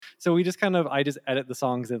So we just I just edit the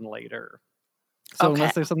songs in later. So Okay.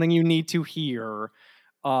 unless there's something you need to hear,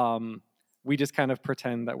 we just kind of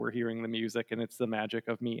pretend that we're hearing the music, and it's the magic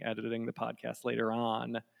of me editing the podcast later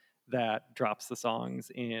on that drops the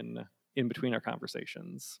songs in between our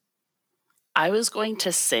conversations. I was going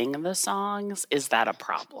to sing the songs. Is that a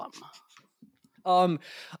problem?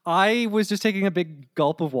 I was just taking a big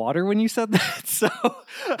gulp of water when you said that, so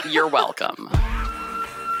You're welcome.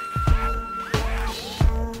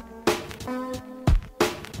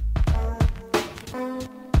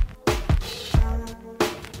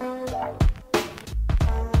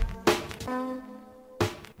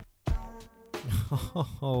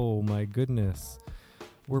 Oh my goodness.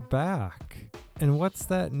 We're back. And what's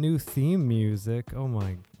that new theme music? Oh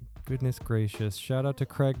my goodness gracious. Shout out to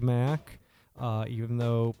Craig Mack. Even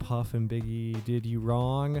though Puff and Biggie did you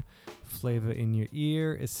wrong, Flavor in Your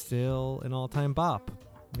Ear is still an all-time bop.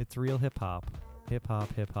 It's real hip-hop.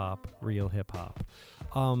 Hip-hop, real hip-hop.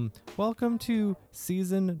 Welcome to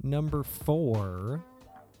season number 4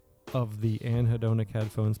 of the Anhedonic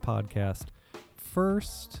Headphones podcast.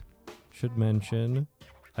 First, should mention,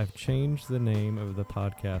 I've changed the name of the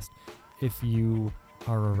podcast. If you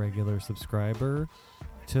are a regular subscriber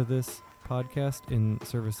to this podcast in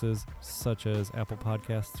services such as Apple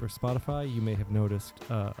Podcasts or Spotify, you may have noticed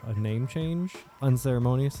a name change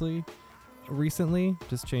unceremoniously recently,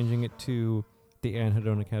 just changing it to the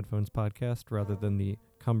Anhedonic Headphones podcast rather than the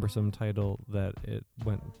cumbersome title that it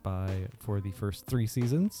went by for the first 3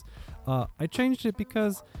 seasons. I changed it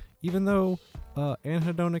because even though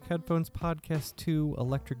Anhedonic Headphones Podcast 2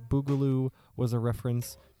 Electric Boogaloo was a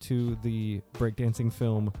reference to the breakdancing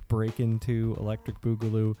film Break Into Electric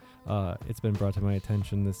Boogaloo, it's been brought to my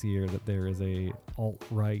attention this year that there is a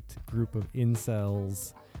alt-right group of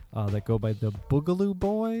incels that go by the Boogaloo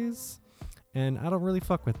Boys, and I don't really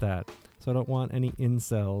fuck with that. So I don't want any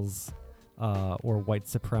incels or white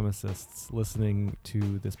supremacists listening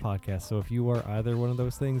to this podcast. So if you are either one of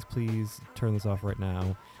those things, please turn this off right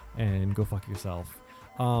now and go fuck yourself.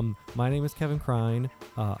 My name is Kevin Krein.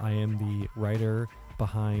 I am the writer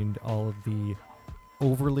behind all of the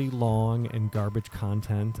overly long and garbage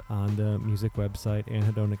content on the music website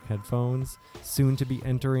Anhedonic Headphones, soon to be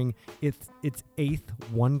entering its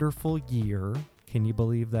 8th wonderful year. Can you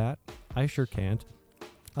believe that? I sure can't.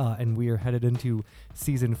 And we are headed into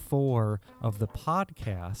season 4 of the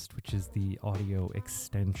podcast, which is the audio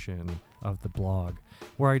extension of the blog,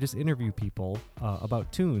 where I just interview people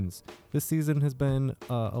about tunes. This season has been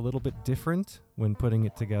a little bit different when putting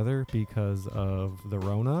it together because of the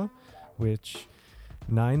Rona, which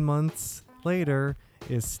 9 months later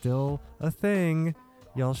is still a thing.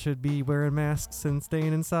 Y'all should be wearing masks and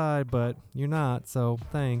staying inside, but you're not, so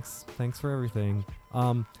thanks. Thanks for everything.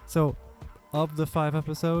 Of the 5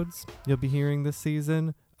 episodes you'll be hearing this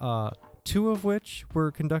season, 2 of which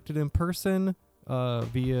were conducted in person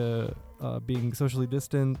via being socially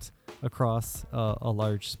distant across a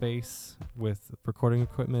large space with recording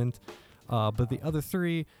equipment. But the other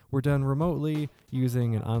 3 were done remotely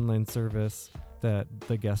using an online service that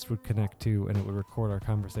the guest would connect to, and it would record our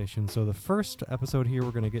conversation. So the first episode here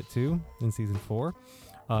we're going to get to in season 4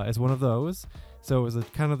 is one of those. So it was a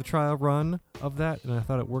kind of the trial run of that, and I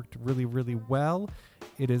thought it worked really, really well.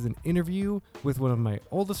 It is an interview with one of my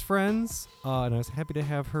oldest friends, and I was happy to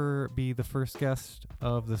have her be the first guest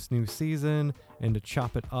of this new season and to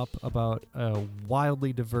chop it up about a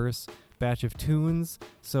wildly diverse batch of tunes.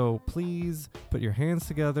 So please put your hands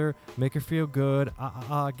together, make her feel good.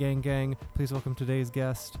 Gang, gang. Please welcome today's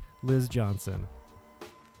guest, Liz Johnson.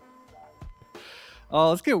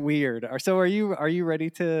 Oh, let's get weird. So are you ready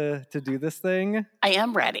to do this thing? I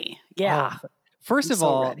am ready. Yeah. Oh, first of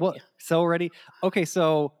all, ready. So ready. Okay,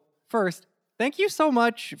 so first, thank you so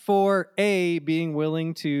much for being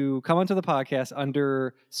willing to come onto the podcast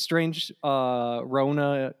under strange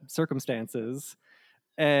Rona circumstances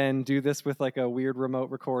and do this with like a weird remote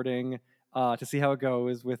recording to see how it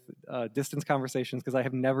goes with distance conversations, because I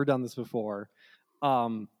have never done this before.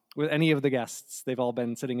 With any of the guests, they've all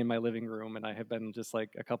been sitting in my living room, and I have been just like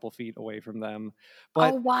a couple feet away from them.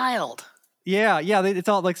 But wild. Yeah, it's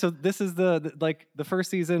all like, so this is the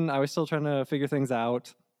first season. I was still trying to figure things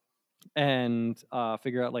out and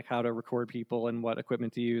figure out like how to record people and what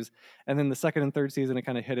equipment to use. And then the second and third season, it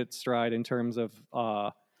kind of hit its stride in terms of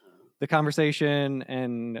the conversation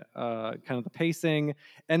and kind of the pacing.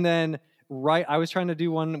 And then I was trying to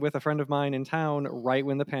do one with a friend of mine in town right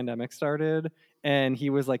when the pandemic started, and he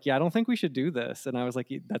was like, yeah, I don't think we should do this. And I was like,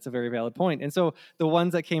 that's a very valid point. And so the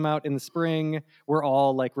ones that came out in the spring were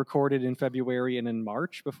all like recorded in February and in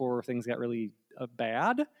March before things got really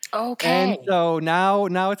bad. And Okay. so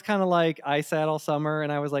now it's kind of like I sat all summer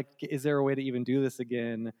and I was like, is there a way to even do this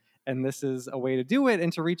again? And this is a way to do it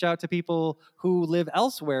and to reach out to people who live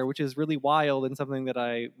elsewhere, which is really wild and something that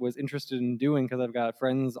I was interested in doing because I've got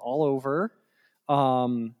friends all over.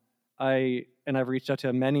 I've reached out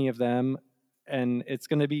to many of them, and it's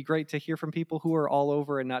going to be great to hear from people who are all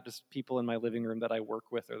over and not just people in my living room that I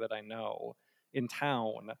work with or that I know in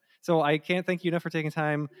town. So I can't thank you enough for taking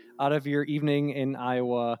time out of your evening in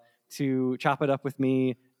Iowa to chop it up with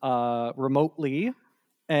me remotely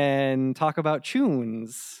and talk about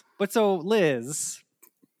tunes. But so, Liz,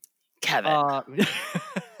 Kevin.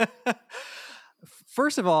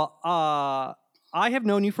 first of all, I have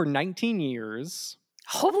known you for 19 years.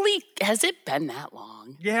 Holy, has it been that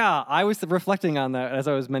long? Yeah, I was reflecting on that as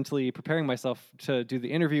I was mentally preparing myself to do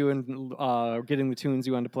the interview and getting the tunes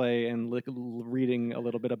you wanted to play and reading a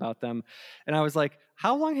little bit about them. And I was like,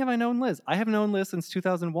 how long have I known Liz? I have known Liz since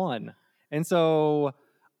 2001. And so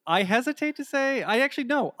I hesitate to say, I actually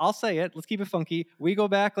know, I'll say it. Let's keep it funky. We go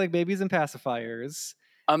back like babies and pacifiers.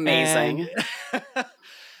 Amazing. And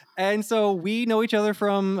and so we know each other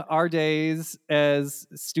from our days as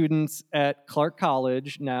students at Clark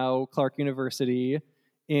College, now Clark University,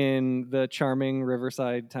 in the charming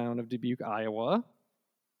riverside town of Dubuque, Iowa.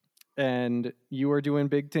 And you are doing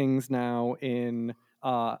big things now in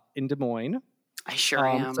Des Moines. I sure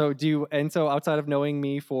am. So outside of knowing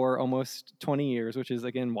me for almost 20 years, which is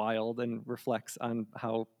again wild and reflects on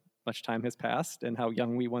how much time has passed and how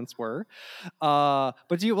young we once were. But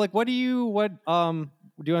do you like, do you want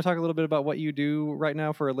to talk a little bit about what you do right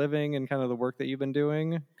now for a living and kind of the work that you've been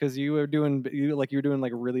doing? Because you're doing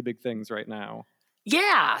like really big things right now.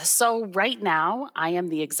 Yeah. So right now, I am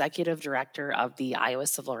the executive director of the Iowa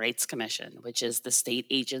Civil Rights Commission, which is the state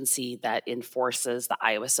agency that enforces the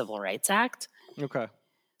Iowa Civil Rights Act. Okay.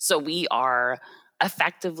 So we are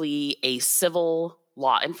effectively a civil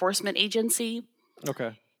law enforcement agency.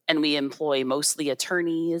 Okay. And we employ mostly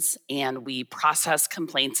attorneys, and we process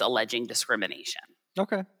complaints alleging discrimination.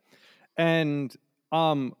 Okay. And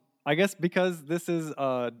I guess because this is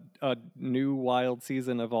a new wild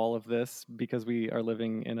season of all of this, because we are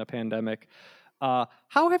living in a pandemic,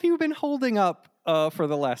 how have you been holding up for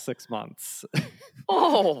the last 6 months?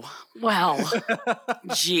 Oh, well,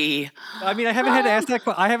 gee. I mean, I haven't had to ask that.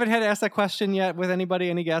 I haven't had to ask that question yet with anybody,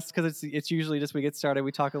 any guests, because it's usually just we get started,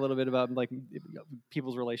 we talk a little bit about like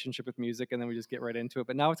people's relationship with music, and then we just get right into it.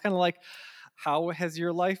 But now it's kind of like, how has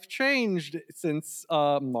your life changed since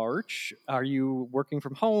March? Are you working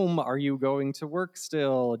from home? Are you going to work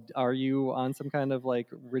still? Are you on some kind of like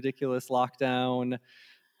ridiculous lockdown?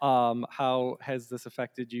 How has this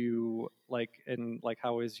affected you,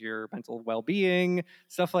 how is your mental well-being,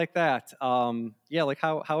 stuff like that? Like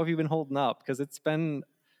how have you been holding up? Because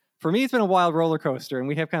for me it's been a wild roller coaster, and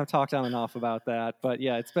we have kind of talked on and off about that. But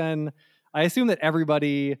yeah, I assume that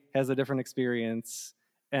everybody has a different experience,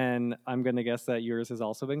 and I'm gonna guess that yours has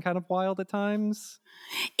also been kind of wild at times.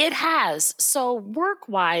 It has. So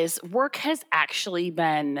work-wise, work has actually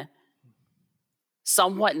been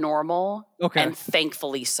somewhat normal, Okay. and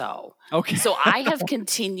thankfully so. Okay. So I have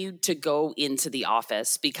continued to go into the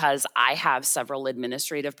office because I have several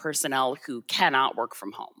administrative personnel who cannot work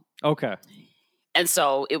from home. Okay. And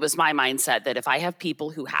so it was my mindset that if I have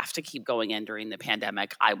people who have to keep going in during the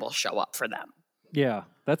pandemic, I will show up for them. Yeah,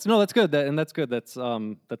 that's good. That's good.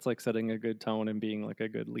 That's like setting a good tone and being like a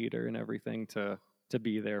good leader and everything to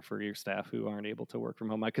be there for your staff who aren't able to work from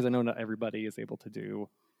home. Because I know not everybody is able to do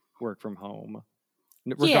work from home,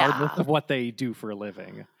 regardless of what they do for a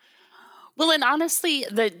living. Well, and honestly,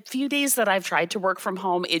 the few days that I've tried to work from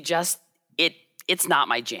home, it's not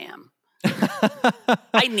my jam.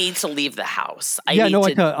 I need to leave the house.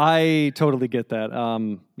 I totally get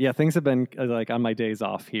that. Things have been like on my days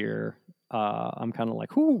off here. I'm kind of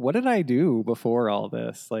like, what did I do before all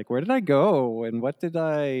this? Like, where did I go? And did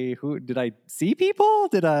I see people?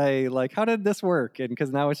 How did this work? And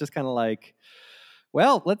because now it's just kind of like,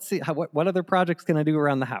 well, let's see what other projects can I do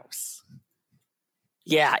around the house?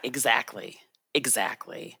 Yeah, exactly.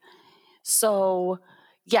 So,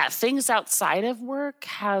 yeah, things outside of work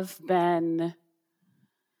have been,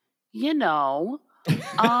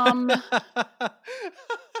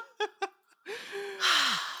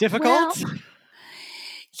 difficult? Well,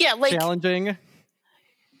 yeah, challenging.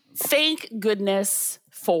 Thank goodness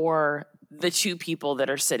for the two people that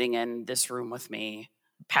are sitting in this room with me,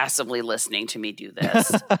 passively listening to me do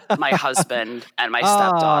this. My husband and my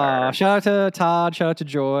stepdaughter. Shout out to Todd. Shout out to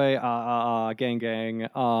Joy. Gang.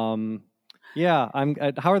 How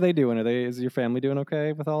are they doing? Is your family doing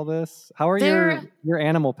okay with all this? How are your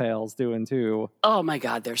animal pals doing too? Oh my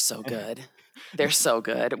God, they're so good. They're so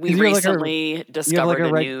good. We You have like recently discovered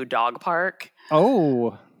a a new dog park.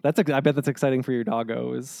 Oh, I bet that's exciting for your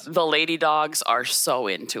doggos. The lady dogs are so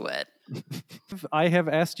into it. I have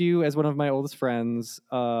asked you as one of my oldest friends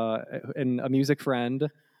and a music friend.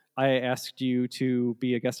 I asked you to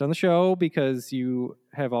be a guest on the show because you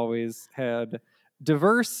have always had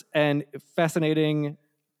diverse and fascinating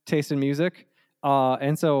taste in music.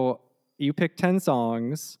 And so you picked 10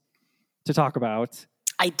 songs to talk about.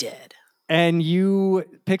 I did. And you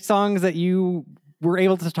picked songs that you were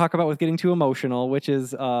able to talk about with getting too emotional, which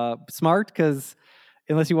is smart because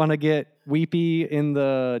unless you want to get weepy in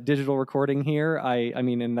the digital recording here, I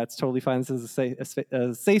mean, and that's totally fine. This is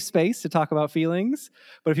a safe space to talk about feelings.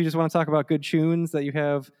 But if you just want to talk about good tunes that you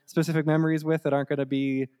have specific memories with that aren't going to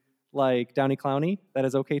be like Downy Clowny, that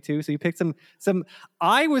is okay too. So you picked some.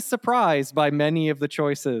 I was surprised by many of the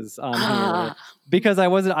choices on here because I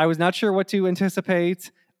was not sure what to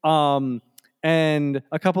anticipate. And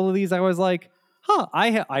a couple of these I was like,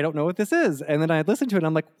 I don't know what this is. And then I listened to it and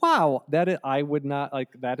I'm like, wow, I would not like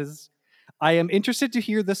that is. I am interested to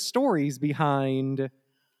hear the stories behind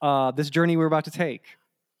this journey we're about to take.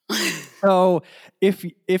 So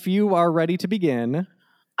if you are ready to begin,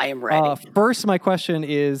 I am ready. First, my question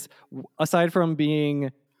is, aside from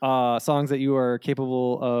being songs that you are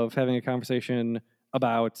capable of having a conversation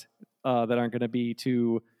about that aren't going to be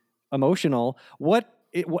too emotional,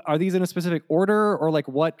 are these in a specific order, or like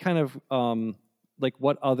what kind of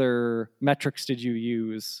what other metrics did you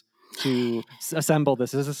use to assemble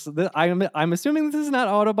this? I'm assuming this is not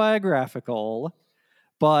autobiographical,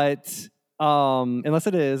 but unless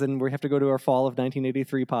it is, and we have to go to our fall of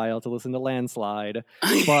 1983 pile to listen to Landslide.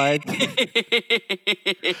 But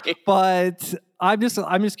but I'm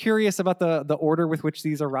just curious about the order with which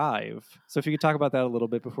these arrive. So if you could talk about that a little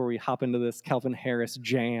bit before we hop into this Calvin Harris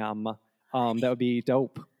jam, that would be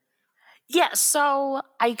dope. Yeah, so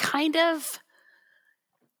I kind of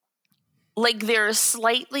like they're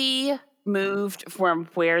slightly moved from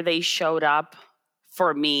where they showed up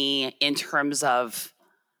for me in terms of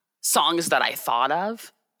songs that I thought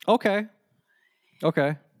of. Okay.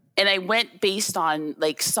 And I went based on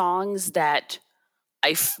like songs that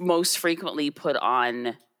I most frequently put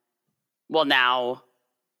on, well, now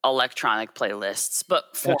electronic playlists,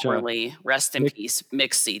 but formerly, rest in peace,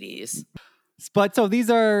 mixed CDs. But so these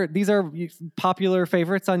are popular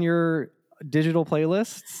favorites on your digital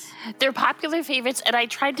playlists? They're popular favorites, and I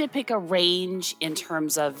tried to pick a range in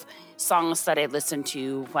terms of songs that I listen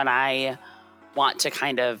to when I want to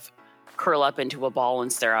kind of curl up into a ball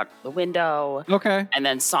and stare out the window. Okay. And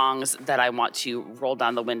then songs that I want to roll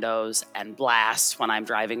down the windows and blast when I'm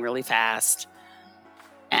driving really fast,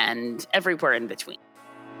 and everywhere in between.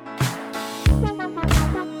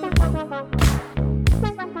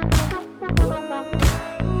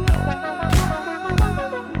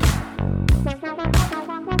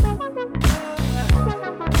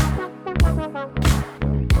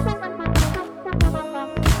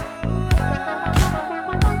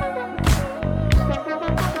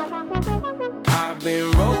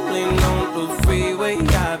 Been rolling on the freeway,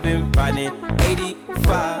 I've been riding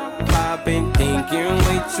 85. I've been thinking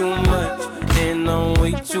way too much, and I'm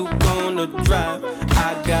way too gonna drive.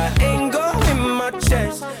 I got anger in my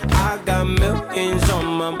chest, I got millions on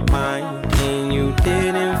my mind, and you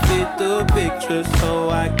didn't fit the picture,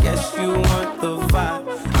 so I guess you want the vibe.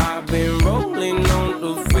 I've been rolling on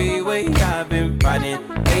the freeway, I've been riding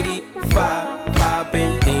 85. I've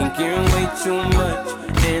been thinking way too much,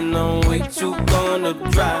 and I'm way too gonna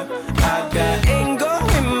drive. I got anger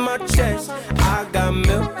in my chest, I got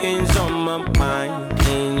millions on my mind,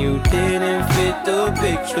 and you didn't fit the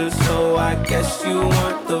picture, so I guess you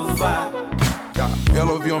want the vibe.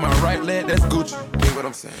 LOV on my right leg, that's Gucci. Dig what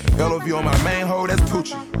I'm saying? LOV on my main hole, that's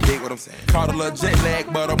Poochie. Dig what I'm saying? Caught a little jet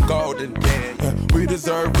lag, but I'm golden. Yeah. We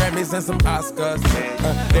deserve Grammys and some Oscars.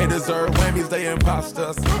 They deserve Whammies, they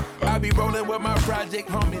imposters. I be rolling with my project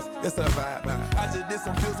homies. It's a vibe. I just did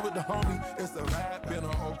some deals with the homie. It's a vibe. Been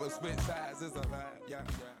on over switch sides. It's a vibe. Yeah.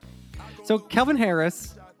 So Calvin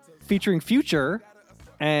Harris featuring Future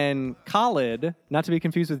and Khalid, not to be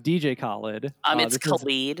confused with DJ Khalid. It's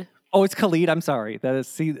Khalid. Oh, it's Khalid. I'm sorry.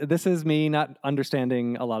 This is me not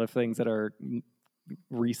understanding a lot of things that are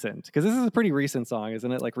recent, because this is a pretty recent song, isn't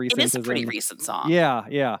it? Like recent. It is a pretty recent song.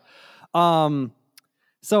 Yeah.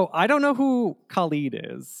 So I don't know who Khalid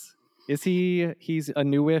is. Is he's a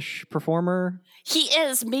newish performer? He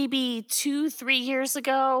is. Maybe 2-3 years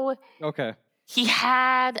ago. Okay. He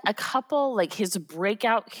had a couple, like his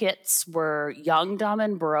breakout hits were Young, Dumb,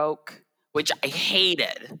 and Broke, which I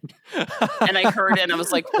hated. And I heard it and I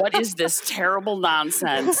was like, what is this terrible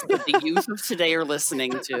nonsense that the youth of today are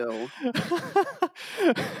listening to?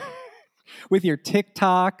 With your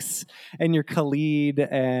TikToks and your Khalid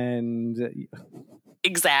and...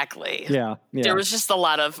 Exactly. Yeah. There was just a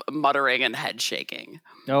lot of muttering and head shaking.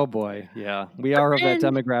 Oh boy, yeah. We are of that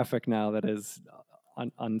demographic now that is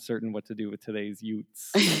uncertain what to do with today's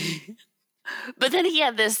youths. But then he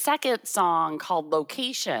had this second song called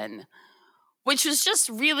Location, which was just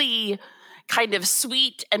really kind of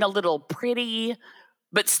sweet and a little pretty,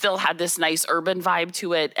 but still had this nice urban vibe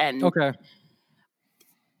to it. And okay.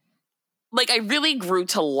 like, I really grew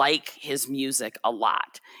to like his music a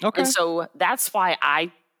lot. Okay. And so that's why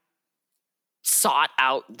I sought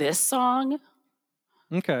out this song.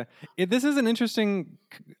 Okay. This is an interesting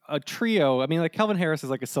trio. I mean, like, Calvin Harris is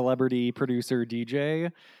like a celebrity producer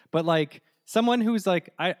DJ, but like someone who's like,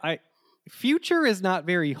 Future is not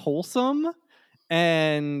very wholesome.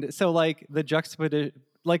 And so like the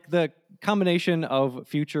the combination of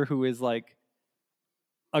Future, who is like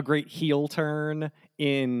a great heel turn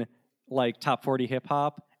in like top 40 hip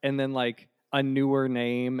hop, and then like a newer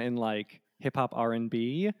name in like hip hop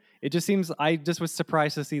R&B. It just seems, I just was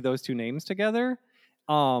surprised to see those two names together.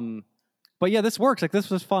 But yeah, this works. Like, this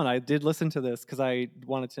was fun. I did listen to this because I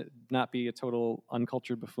wanted to not be a total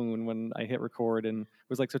uncultured buffoon when I hit record and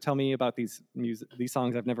was like, so tell me about these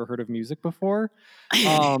songs I've never heard of music before.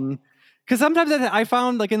 Because sometimes I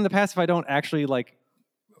found, like, in the past, if I don't actually like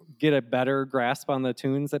get a better grasp on the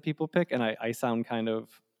tunes that people pick, and I sound kind of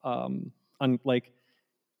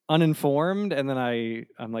uninformed, and then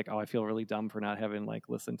I'm like, oh, I feel really dumb for not having like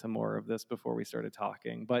listened to more of this before we started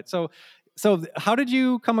talking. But so how did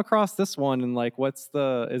you come across this one, and like is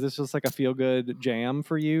this just like a feel good jam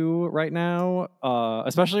for you right now,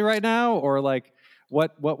 especially right now, or like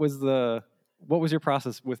what was your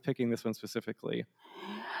process with picking this one specifically?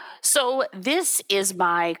 So this is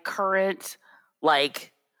my current,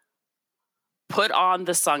 like, put on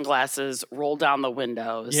the sunglasses, roll down the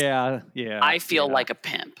windows. Yeah. I feel like a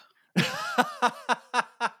pimp.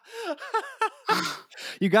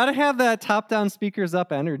 You got to have that top-down speakers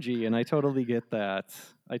up energy, and I totally get that.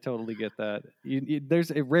 It's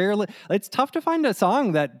tough to find a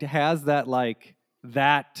song that has that like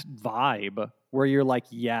that vibe where you're like,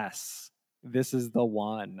 yes, this is the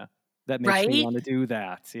one that makes me want to do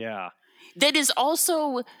that. Yeah. That is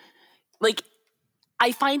also like,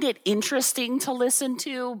 I find it interesting to listen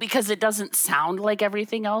to because it doesn't sound like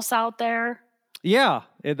everything else out there. Yeah,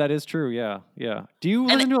 that is true. Yeah. Do you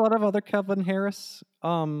listen to a lot of other Calvin Harris,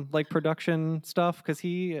 like production stuff? Because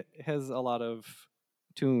he has a lot of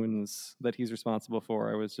tunes that he's responsible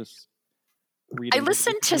for. I was just reading. I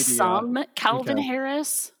listened to some Calvin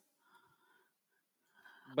Harris.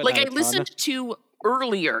 But like, I listened to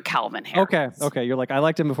earlier Calvin Harris. Okay. You're like, I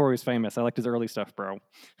liked him before he was famous. I liked his early stuff, bro.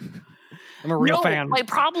 I'm a real fan. My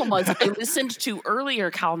problem was I listened to earlier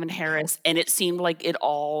Calvin Harris, and it seemed like it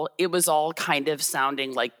was all kind of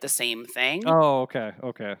sounding like the same thing. Oh, okay.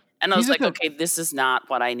 And I was like, okay, this is not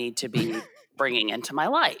what I need to be bringing into my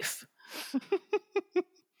life.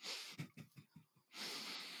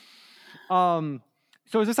 So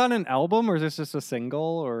is this on an album, or is this just a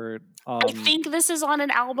single, or? I think this is on an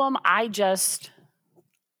album. I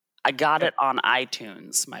got it on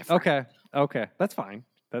iTunes, my friend. Okay. That's fine.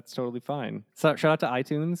 That's totally fine. So shout out to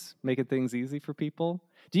iTunes, making things easy for people.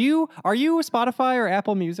 Are you a Spotify or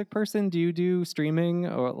Apple Music person? Do you do streaming,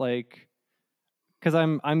 or like? Because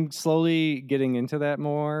I'm slowly getting into that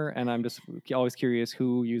more, and I'm just always curious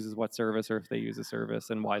who uses what service, or if they use a service,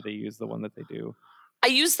 and why they use the one that they do. I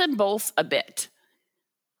use them both a bit.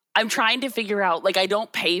 I'm trying to figure out, like, I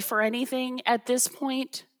don't pay for anything at this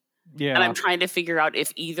point. Yeah. And I'm trying to figure out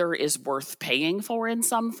if either is worth paying for in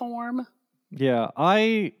some form. Yeah,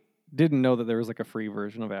 I didn't know that there was like a free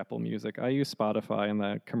version of Apple Music. I use Spotify, and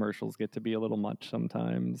the commercials get to be a little much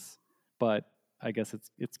sometimes. But I guess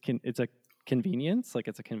it's a convenience, like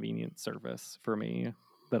it's a convenient service for me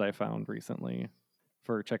that I found recently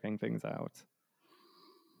for checking things out.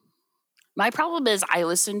 My problem is I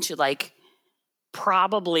listen to like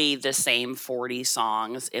probably the same 40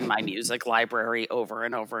 songs in my music library over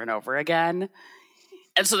and over and over again.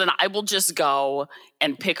 And so then I will just go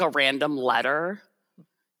and pick a random letter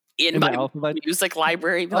in my music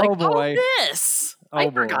library. Be like, boy. This. I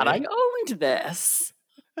forgot I owned this.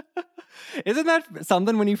 Isn't that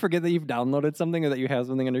something when you forget that you've downloaded something or that you have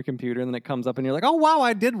something on your computer and then it comes up and you're like, oh, wow,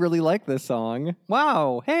 I did really like this song.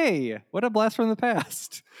 Wow. Hey, what a blast from the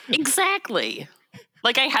past. Exactly.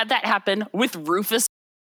 Like I had that happen with Rufus.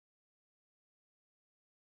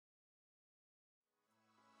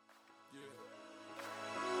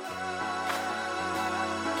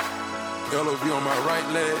 LOV on my right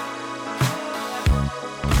leg.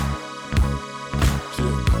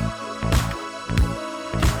 Shit.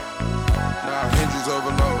 Nah, hinges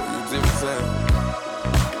overload, you see what I'm saying?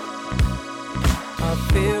 I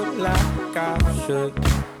feel like I should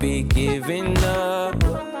be giving up.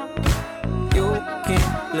 You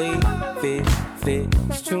can't leave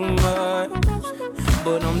it's too much.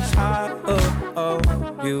 But I'm tired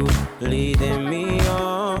of you leading me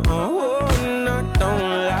on. And I don't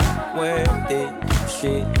like where this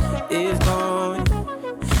shit is going.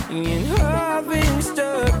 And I've been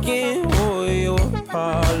stuck in all your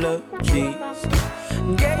apologies.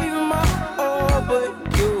 Gave my all, but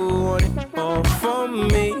you want it all from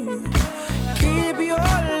me. Keep your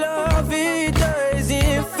love, it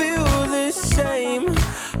doesn't feel the same.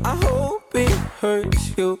 I hope it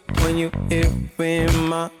hurts you when you hear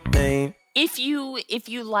my name. If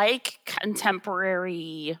you like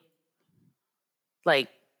contemporary, like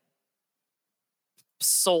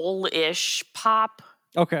soul-ish pop,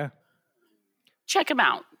 Okay. check him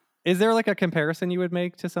out. Is there like a comparison you would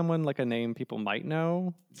make to someone, like a name people might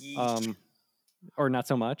know? Or not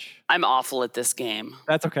so much? I'm awful at this game.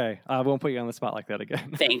 That's okay. I won't put you on the spot like that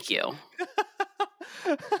again. Thank you.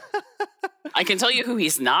 I can tell you who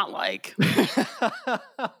he's not like.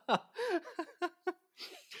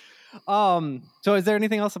 So is there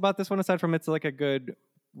anything else about this one aside from it's like a good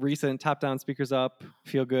recent top-down speakers up,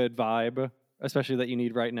 feel good vibe, especially that you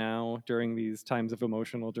need right now during these times of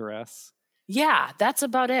emotional duress? Yeah, that's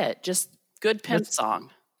about it. Just good pimp song.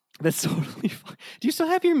 That's totally fine. Do you still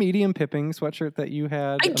have your medium pipping sweatshirt that you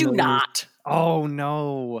had? I do not. Oh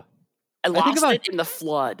no. I lost it in the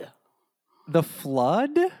flood. The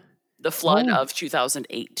flood? The flood of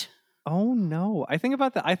 2008. Oh no. I thought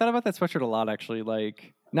about that sweatshirt a lot actually,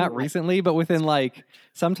 like not recently, but within like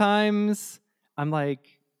sometimes I'm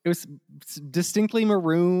like it was distinctly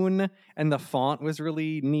maroon and the font was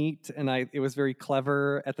really neat and it was very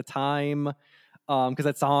clever at the time. Because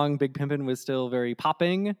that song Big Pimpin' was still very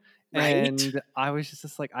popping. Right. And I was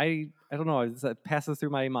just like, I don't know, that passes through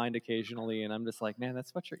my mind occasionally, and I'm just like, man, that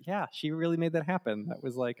sweatshirt, yeah, she really made that happen. That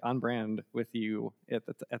was like on brand with you at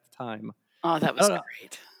the time. Oh, that was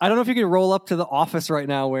great. I don't know if you could roll up to the office right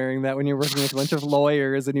now wearing that when you're working with a bunch of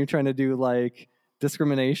lawyers and you're trying to do like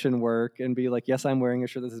discrimination work and be like, yes, I'm wearing a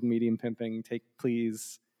shirt that says medium pimping.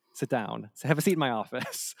 Please sit down. Have a seat in my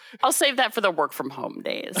office. I'll save that for the work from home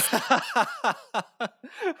days.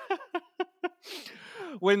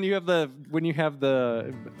 When you have the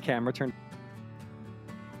camera turned.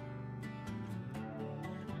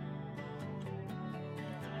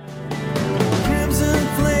 Crimson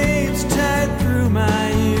flames tied through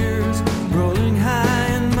my ears, rolling high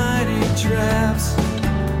in mighty traps.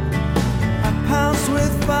 I pounced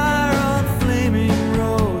with fire on flaming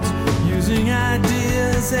roads, using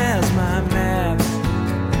ideas as my maps.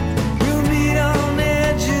 We'll meet on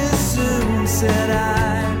edges soon, said I.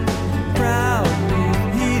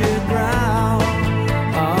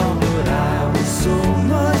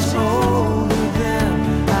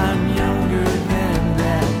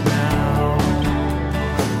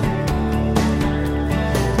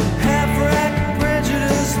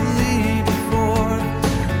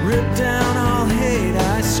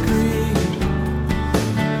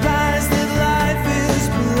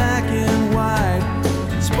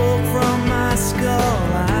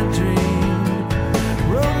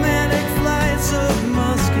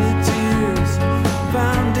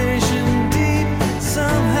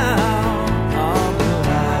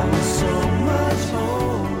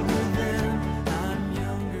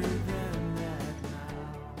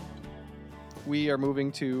 We are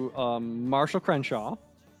moving to Marshall Crenshaw.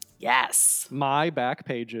 Yes. My back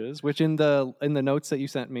pages, which in the notes that you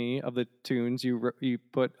sent me of the tunes you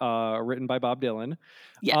put written by Bob Dylan.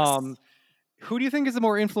 Yes. Who do you think is the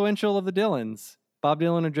more influential of the Dylans, Bob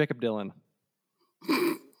Dylan or Jacob Dylan?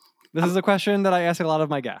 This is a question that I ask a lot of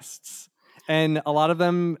my guests, and a lot of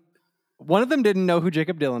them. One of them didn't know who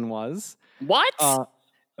Jacob Dylan was. What?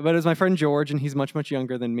 But it was my friend George, and he's much, much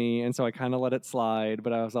younger than me, and so I kind of let it slide.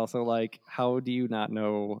 But I was also like, how do you not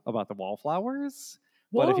know about the Wallflowers?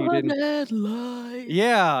 But if you didn't,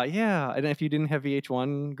 yeah. And if you didn't have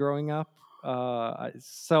VH1 growing up, but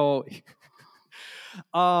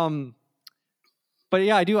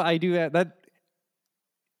yeah, I do that.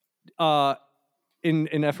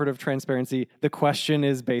 In effort of transparency, the question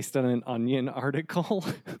is based on an Onion article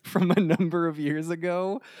from a number of years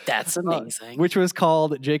ago. That's amazing. Which was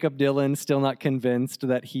called "Jacob Dylan Still Not Convinced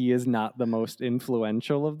That He Is Not the Most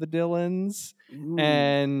Influential of the Dylans." Ooh.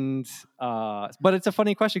 And but it's a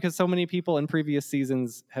funny question because so many people in previous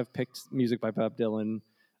seasons have picked music by Bob Dylan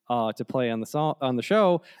to play on the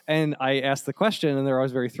show, and I asked the question, and they're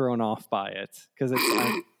always very thrown off by it because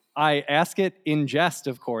I ask it in jest,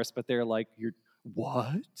 of course, but they're like, "You're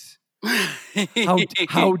what?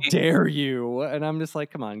 How dare you?" And I'm just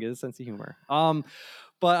like, "Come on, get a sense of humor."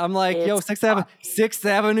 But I'm like, "Yo, It's Sixth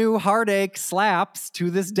Avenue Heartache slaps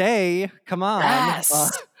to this day. Come on."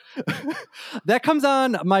 Yes. That comes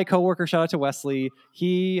on my coworker. Shout out to Wesley.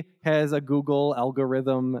 He has a Google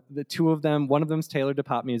algorithm. The two of them, one of them's tailored to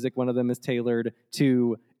pop music. One of them is tailored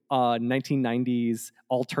to 1990s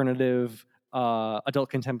alternative adult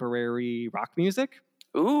contemporary rock music.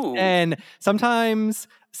 Ooh. And sometimes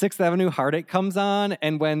Sixth Avenue Heartache comes on,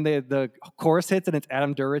 and when the chorus hits and it's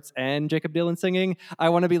Adam Duritz and Jacob Dylan singing, I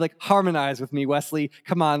want to be like, harmonize with me, Wesley.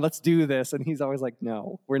 Come on, let's do this. And he's always like,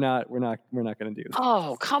 no, we're not going to do this.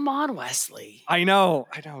 Oh, come on, Wesley. I know.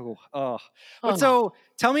 Oh. But so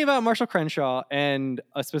tell me about Marshall Crenshaw and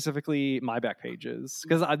specifically My Back Pages,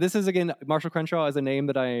 because this is, again, Marshall Crenshaw is a name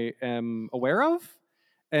that I am aware of,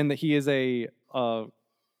 and that he is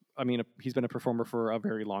he's been a performer for a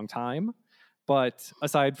very long time. But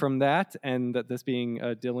aside from that, and that this being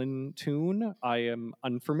a Dylan tune, I am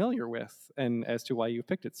unfamiliar with, and as to why you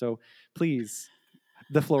picked it. So please,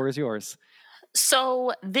 the floor is yours.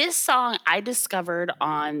 So this song I discovered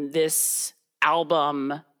on this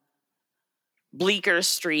album, Bleecker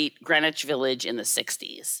Street, Greenwich Village in the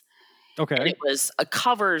 60s. Okay. And it was a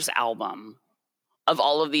covers album of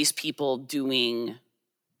all of these people doing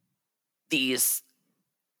these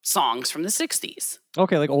songs from the 60s.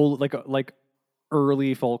 Okay, like old, like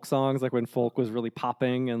early folk songs, like when folk was really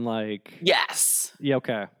popping and like. Yes. Yeah.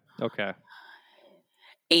 Okay.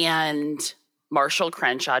 And Marshall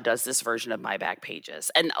Crenshaw does this version of My Back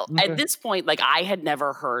Pages. And at this point, like, I had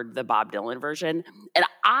never heard the Bob Dylan version. And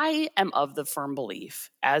I am of the firm belief,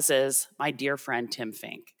 as is my dear friend Tim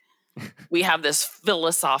Fink, we have this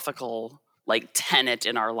philosophical, like, tenet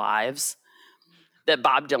in our lives that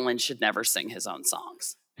Bob Dylan should never sing his own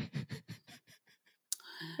songs.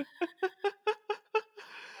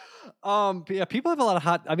 Yeah, people have a lot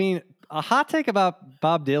of a hot take about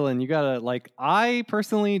Bob Dylan. You gotta, like, I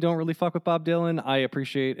personally don't really fuck with Bob Dylan. I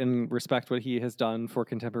appreciate and respect what he has done for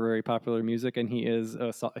contemporary popular music, and he is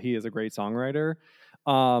a great songwriter.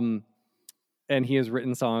 And he has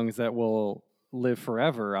written songs that will live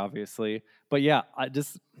forever, obviously. But yeah, I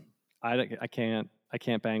can't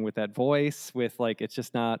bang with that voice. With, like, it's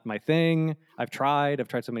just not my thing. I've tried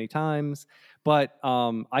so many times, but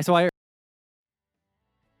I.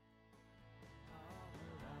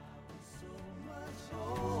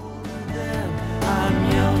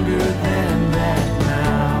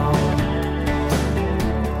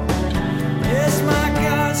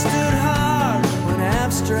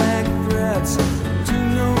 Abstract threats too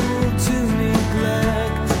noble to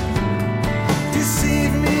neglect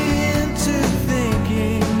deceive me into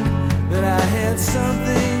thinking that I had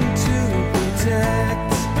something to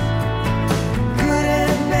protect. Good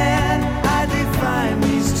and bad, I define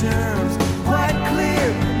these terms quite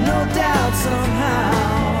clear, no doubt somehow.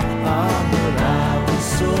 But I was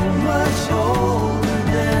so much older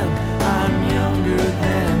then, I'm younger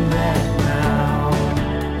than that now.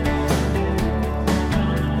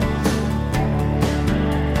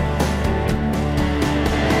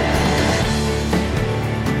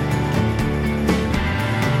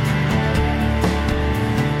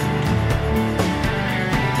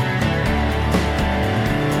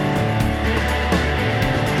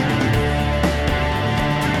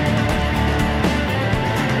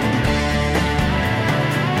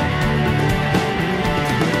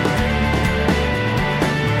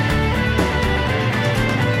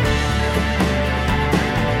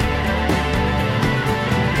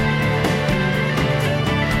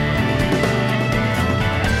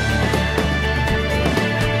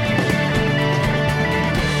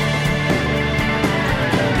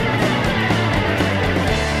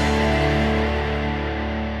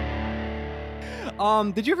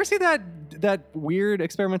 Did you ever see that weird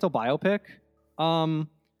experimental biopic? About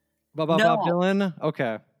Bob Dylan?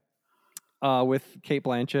 Okay. With Kate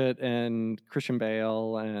Blanchett and Christian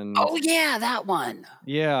Bale and. Oh yeah, that one.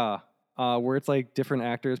 Yeah. Where it's like different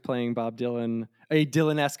actors playing Bob Dylan, a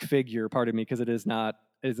Dylan-esque figure, pardon me, because it is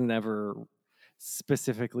never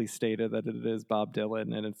specifically stated that it is Bob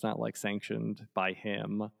Dylan, and it's not like sanctioned by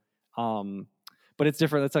him. But it's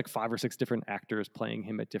different. It's like 5 or 6 different actors playing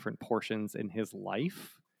him at different portions in his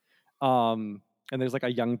life. And there's like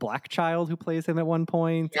a young black child who plays him at one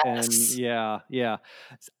point. Yes. And yeah.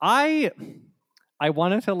 I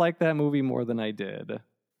wanted to like that movie more than I did.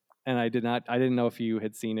 And I didn't know if you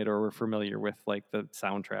had seen it or were familiar with, like, the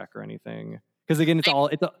soundtrack or anything. Because again,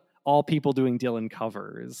 it's all people doing Dylan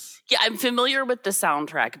covers. Yeah, I'm familiar with the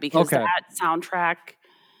soundtrack because Okay. that soundtrack,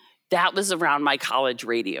 that was around my college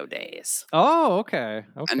radio days. Oh, okay.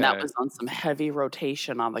 And that was on some heavy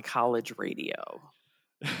rotation on the college radio.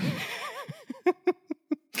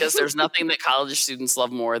 Because there's nothing that college students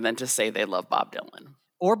love more than to say they love Bob Dylan.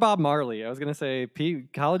 Or Bob Marley. I was going to say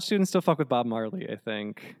college students still fuck with Bob Marley, I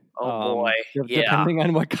think. Oh, boy. Yeah. Depending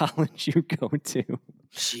on what college you go to.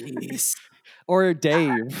 Jeez. Or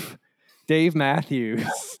Dave Matthews.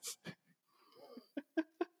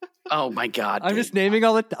 Oh my God. I'm just naming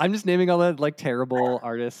all the like terrible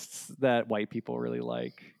artists that white people really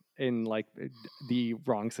like in like the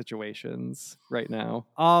wrong situations right now.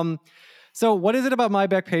 So what is it about My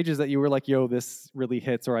Back Pages that you were like, yo, this really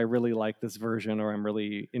hits, or I really like this version, or I'm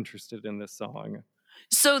really interested in this song?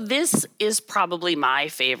 So this is probably my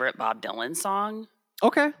favorite Bob Dylan song.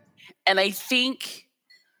 Okay. And I think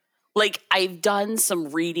like I've done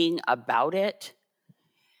some reading about it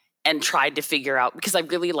and tried to figure out, because I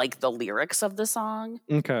really like the lyrics of the song.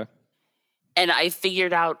 Okay. And I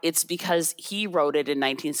figured out it's because he wrote it in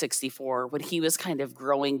 1964 when he was kind of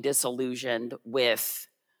growing disillusioned with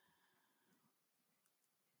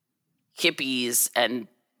hippies and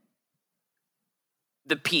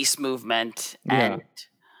the peace movement and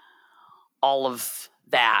all of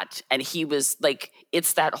that. And he was like,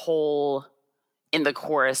 it's that whole in the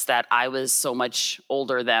chorus that I was so much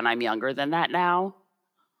older then, I'm younger than that now.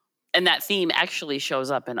 And that theme actually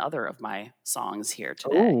shows up in other of my songs here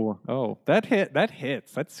today. Oh, that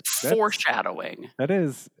hits. That's foreshadowing. That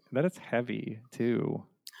is heavy too.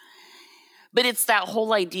 But it's that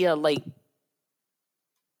whole idea, like,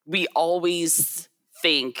 we always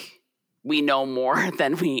think we know more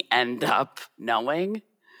than we end up knowing.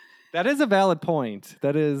 That is a valid point.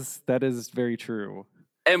 That is very true.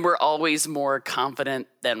 And we're always more confident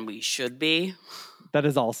than we should be. That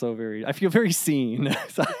is also I feel very seen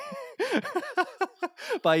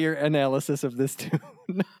by your analysis of this tune.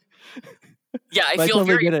 Yeah, I feel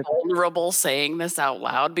very vulnerable saying this out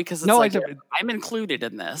loud because it's I'm included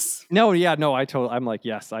in this. I'm like,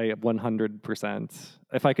 yes, I 100%.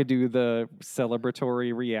 If I could do the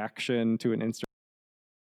celebratory reaction to an Instagram.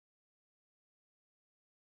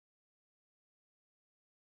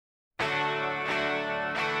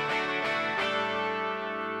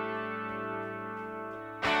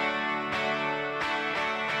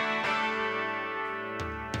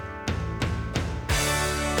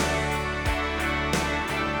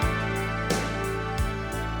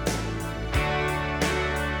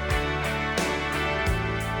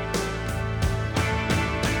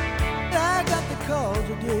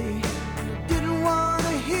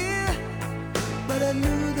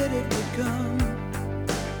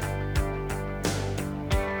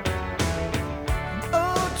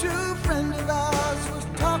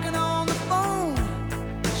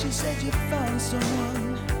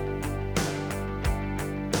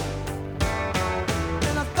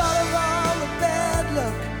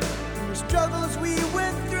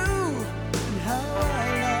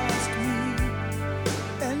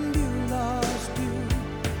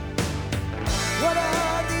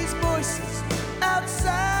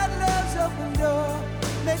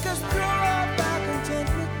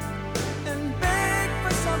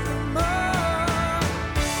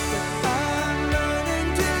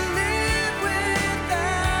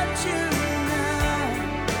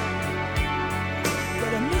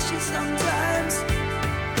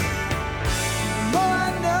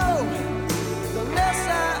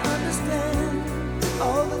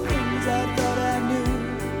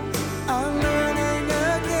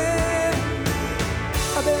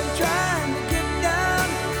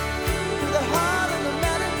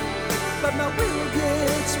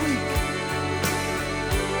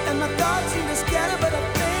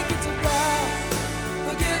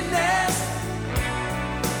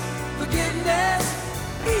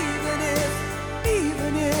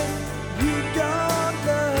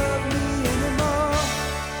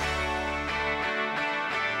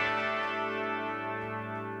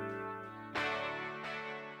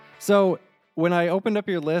 So when I opened up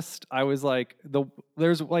your list, I was like,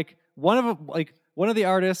 there's like one of the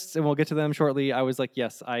artists, and we'll get to them shortly. I was like,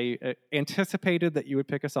 yes, I anticipated that you would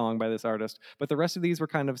pick a song by this artist, but the rest of these were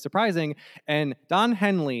kind of surprising. And Don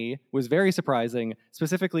Henley was very surprising.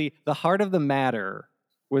 Specifically, "The Heart of the Matter"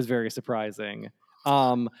 was very surprising.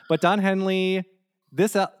 But Don Henley,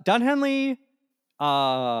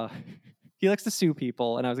 he likes to sue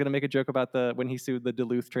people, and I was going to make a joke about when he sued the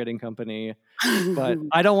Duluth Trading Company, but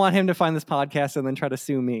I don't want him to find this podcast and then try to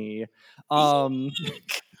sue me.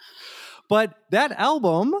 But that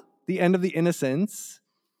album, "The End of the Innocents,"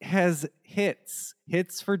 has hits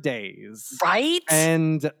for days. Right?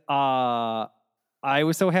 And I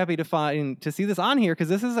was so happy to see this on here because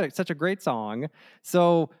this is such a great song.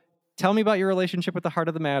 So tell me about your relationship with The Heart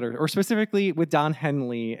of the Matter, or specifically with Don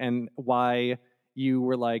Henley, and why you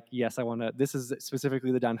were like, yes, I want to. This is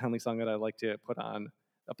specifically the Don Henley song that I'd like to put on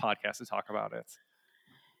a podcast to talk about it.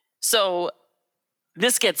 So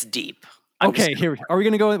this gets deep. Okay, here are we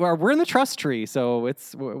going to go? We're in the trust tree, so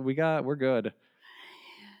we're good.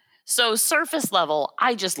 So surface level,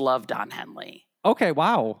 I just love Don Henley. Okay,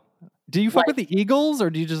 wow. Do you fuck with the Eagles, or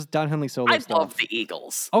do you just Don Henley solo stuff? I love the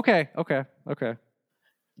Eagles. Okay.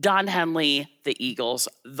 Don Henley, the Eagles,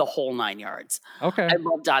 the whole 9 yards. Okay. I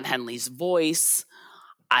love Don Henley's voice.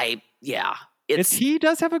 He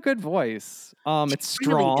does have a good voice. It's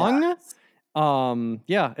strong. Really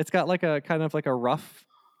it's got like a kind of like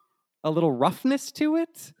a little roughness to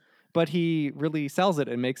it, but he really sells it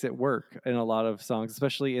and makes it work in a lot of songs,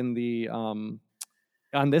 especially in the on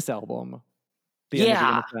this album. The End of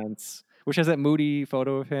the Innocence, which has that moody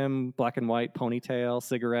photo of him, black and white, ponytail,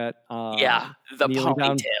 cigarette. The ponytail.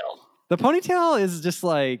 Down. The ponytail is just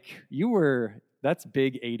like, that's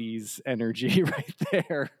big 80s energy right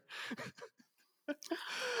there.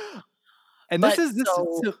 And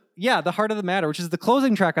The Heart of the Matter, which is the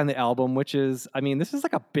closing track on the album, which is, this is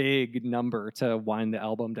like a big number to wind the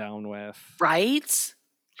album down with. Right?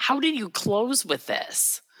 How did you close with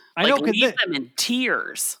this? I know, leave them in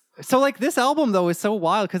tears. So like this album though is so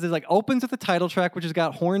wild because it like opens with the title track, which has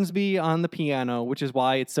got Hornsby on the piano, which is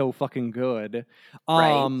why it's so fucking good.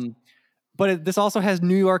 Right. But this also has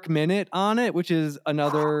New York Minute on it, which is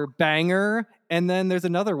another banger. And then there's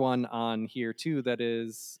another one on here too that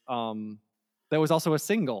is that was also a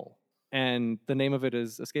single, and the name of it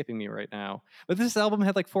is escaping me right now. But this album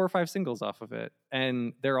had like 4 or 5 singles off of it,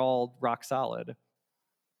 and they're all rock solid.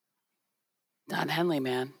 Don Henley,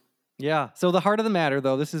 man. Yeah. So The Heart of the Matter,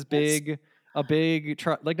 though, this is big,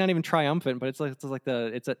 like not even triumphant, but it's an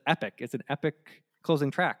epic. It's an epic closing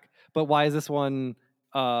track. But why is this one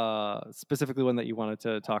specifically one that you wanted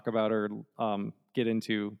to talk about or get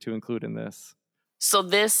into to include in this? So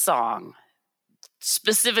this song,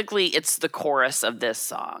 specifically, it's the chorus of this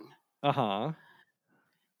song.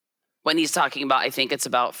 When he's talking about, I think it's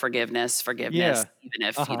about forgiveness, even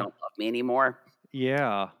if you don't love me anymore.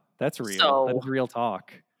 Yeah, that's real. That is real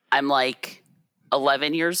talk. I'm like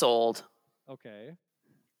 11 years old. Okay.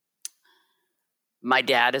 My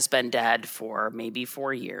dad has been dead for maybe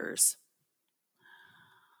 4 years.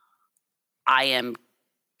 I am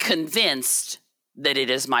convinced that it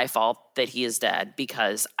is my fault that he is dead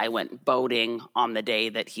because I went boating on the day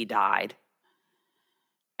that he died.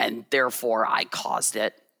 And therefore, I caused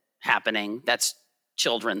it happening. That's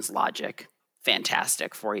children's logic.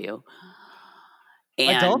 Fantastic for you.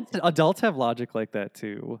 And adults have logic like that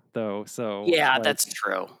too, though. So yeah, that's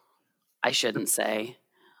true. I shouldn't say.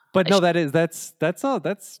 But no, that is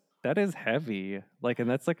heavy. Like, and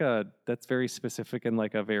that's very specific and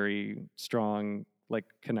like a very strong like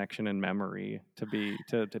connection and memory to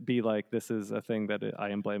be like, this is a thing that I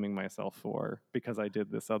am blaming myself for because I did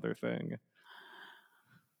this other thing.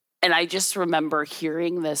 And I just remember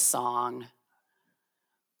hearing this song,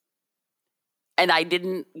 and I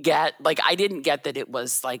didn't get that it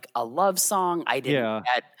was like a love song. I didn't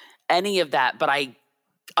get any of that, but I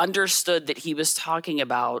understood that he was talking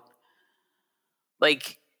about,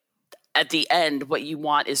 like, at the end, what you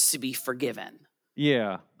want is to be forgiven.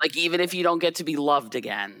 Yeah. Like, even if you don't get to be loved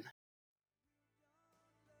again.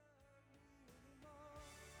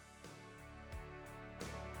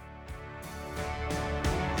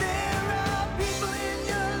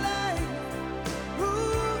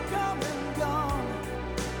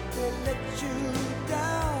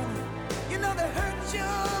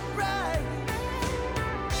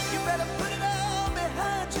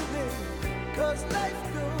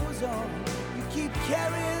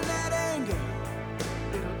 Carrying that anger,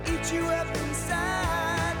 it'll eat you up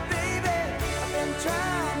inside, baby. I've been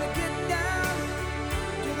trying to get down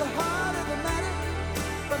to the heart of the matter,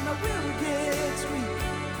 but my will gets weak,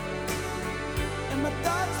 and my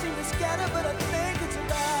thoughts seem to scatter, but I think it's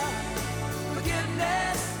about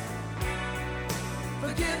forgiveness,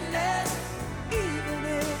 even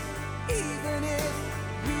if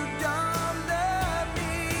you don't love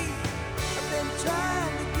me. I've been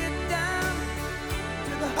trying to get down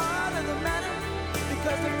the heart of the matter,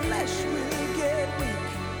 because the flesh will get weak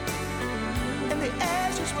and the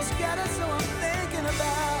ashes will scatter. So I'm thinking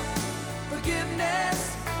about forgiveness,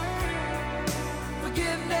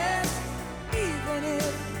 even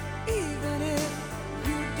if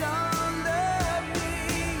you don't love me.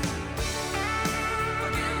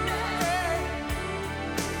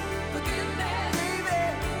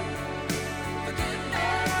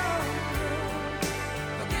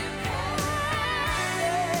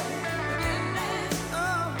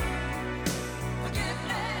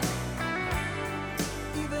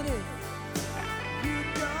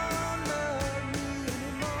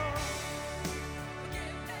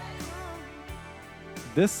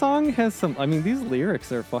 this song has some, I mean, these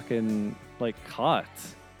lyrics are fucking like cut.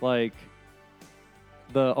 Like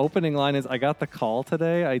the opening line is, I got the call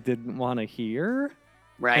today I didn't want to hear.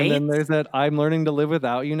 Right? And then there's that, I'm learning to live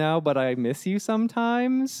without you now, but I miss you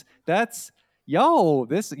sometimes. That's,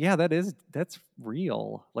 that's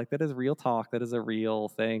real. Like that is real talk. That is a real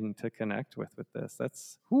thing to connect with this. That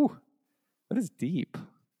is deep.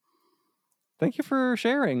 Thank you for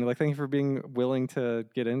sharing. Like, thank you for being willing to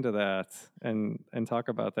get into that and talk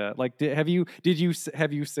about that. Like, have you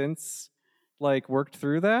since like worked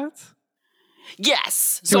through that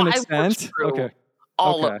Yes. to So an I worked extent? through Okay.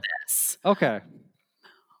 all Okay. of this, Okay.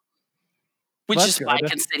 which That's is why I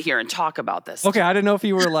good. can sit here and talk about this. Okay, I didn't know if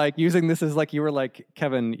you were like using this as like, you were like,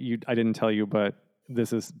 Kevin, I didn't tell you, but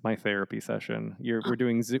this is my therapy session.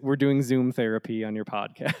 We're doing Zoom therapy on your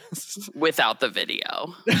podcast. Without the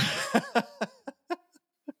video.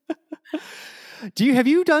 Have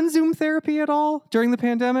you done Zoom therapy at all during the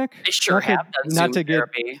pandemic? I sure have done Zoom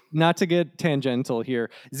therapy. Not to get tangential here.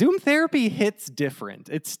 Zoom therapy hits different.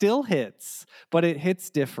 It still hits, but it hits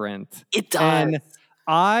different. It does. And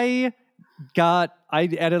I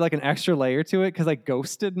added like an extra layer to it because I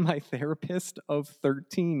ghosted my therapist of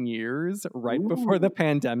 13 years right before the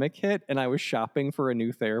pandemic hit, and I was shopping for a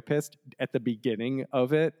new therapist at the beginning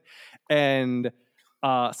of it. And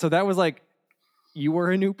so that was like, you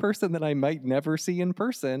were a new person that I might never see in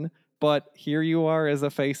person, but here you are as a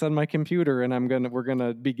face on my computer, and we're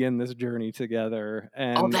gonna begin this journey together.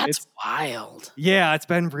 And that's wild. Yeah, it's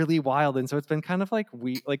been really wild, and so it's been kind of like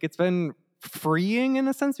it's been freeing in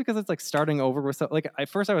a sense because it's like starting over with at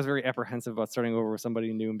first I was very apprehensive about starting over with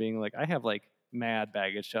somebody new and being like, I have like mad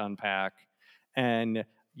baggage to unpack, and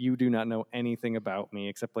you do not know anything about me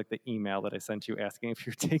except like the email that I sent you asking if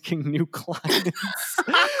you're taking new clients.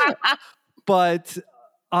 But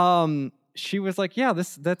she was like, yeah,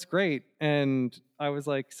 that's great. And I was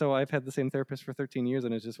like, so I've had the same therapist for 13 years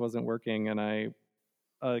and it just wasn't working. And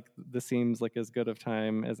this seems like as good of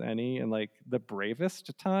time as any and like the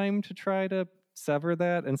bravest time to try to sever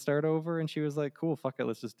that and start over. And she was like, cool, fuck it,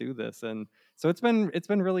 let's just do this. And so it's been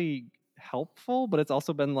really helpful, but it's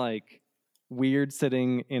also been like weird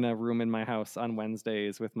sitting in a room in my house on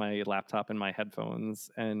Wednesdays with my laptop and my headphones,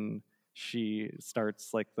 and she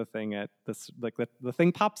starts like the thing at this, like the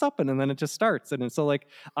thing pops up and then it just starts. And so like,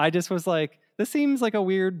 I just was like, this seems like a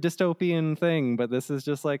weird dystopian thing, but this is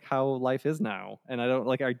just like how life is now. And I don't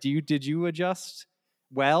like, did you adjust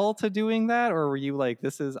well to doing that? Or were you like,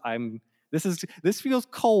 this feels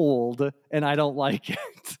cold and I don't like it?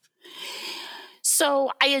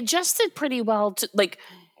 So I adjusted pretty well to like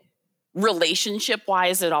relationship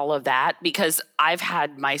wise and all of that, because I've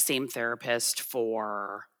had my same therapist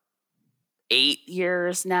for 8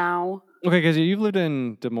 years now. Okay, because you've lived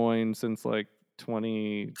in Des Moines since like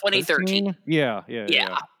 2013. Yeah.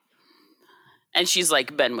 And she's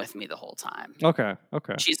like been with me the whole time. Okay.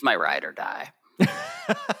 She's my ride or die.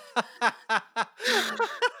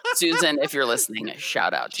 Susan, if you're listening,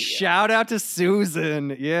 shout out to you. Shout out to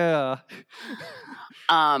Susan. Yeah.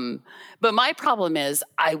 But my problem is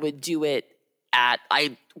I would do it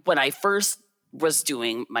when I first was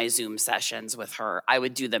doing my Zoom sessions with her, I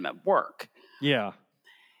would do them at work. Yeah.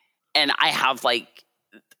 And I have like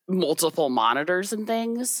multiple monitors and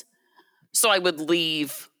things. So I would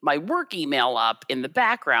leave my work email up in the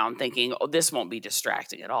background thinking, oh, this won't be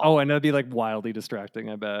distracting at all. Oh, and that'd be like wildly distracting,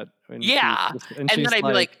 I bet. And then I'd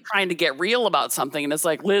be like trying to get real about something. And it's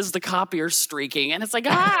like, Liz, the copier's streaking. And it's like,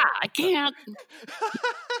 I can't.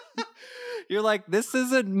 You're like, this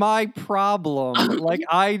isn't my problem. Like,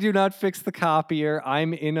 I do not fix the copier.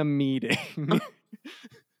 I'm in a meeting.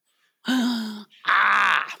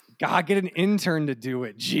 God, get an intern to do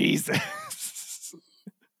it. Jesus.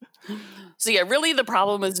 So yeah, really the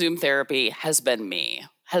problem with Zoom therapy has been me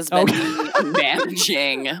me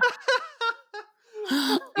managing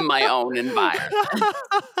my own environment.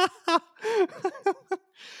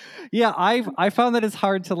 Yeah, I found that it's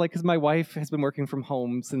hard to like, because my wife has been working from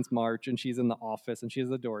home since March and she's in the office and she has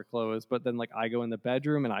the door closed, but then like I go in the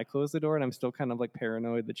bedroom and I close the door and I'm still kind of like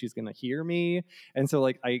paranoid that she's gonna hear me, and so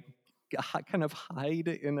like I kind of hide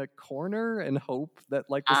in a corner and hope that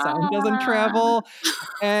like the sound doesn't travel.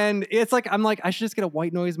 And it's like, I'm like, I should just get a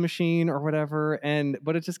white noise machine or whatever.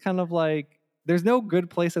 But it's just kind of like, there's no good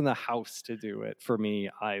place in the house to do it for me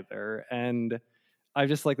either. And I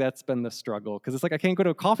just like, that's been the struggle. Cause it's like, I can't go to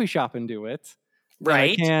a coffee shop and do it.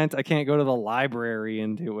 Right. I can't go to the library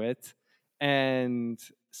and do it. And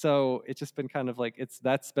so it's just been kind of like,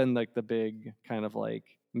 that's been like the big kind of like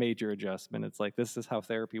major adjustment. It's like, this is how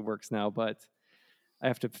therapy works now, but I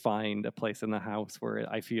have to find a place in the house where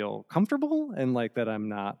I feel comfortable and like that I'm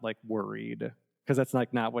not like worried because that's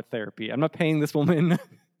like not what therapy. I'm not paying this woman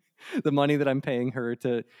the money that I'm paying her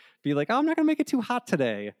to be like, oh, I'm not gonna make it too hot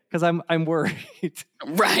today because I'm worried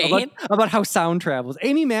Right. about how sound travels.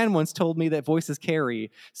 Amy Mann once told me that voices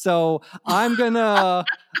carry, so I'm gonna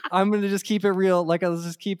just keep it real. Like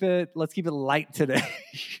let's keep it light today.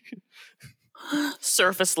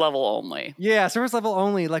 Surface level only. Yeah, service level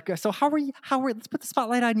only. Like, so how are you? Let's put the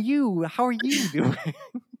spotlight on you. How are you doing?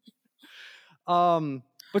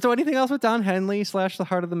 But so anything else with Don Henley / The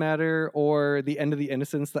Heart of the Matter or The End of the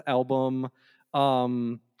Innocence, the album,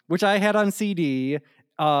 which I had on CD,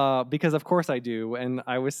 because of course I do, and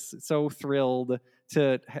I was so thrilled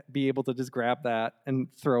to be able to just grab that and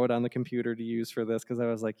throw it on the computer to use for this, because I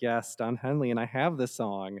was like, yes, Don Henley, and I have this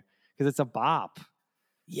song because it's a bop.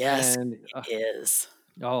 Yes, And it is.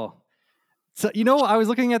 oh. So, I was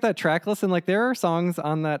looking at that track list, and like there are songs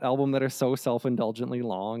on that album that are so self-indulgently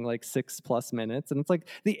long, like 6+ minutes. And it's like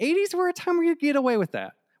the 80s were a time where you could get away with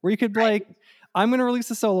that, where you could like, I'm going to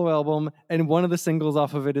release a solo album and one of the singles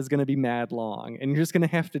off of it is going to be mad long and you're just going to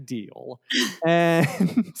have to deal. And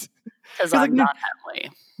because I'm like, not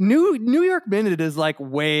Henley. New York Minute is like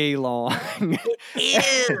way long.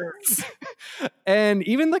 It is. And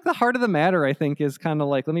even like The Heart of the Matter, I think, is kind of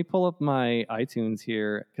like, let me pull up my iTunes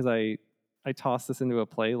here because I tossed this into a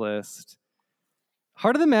playlist.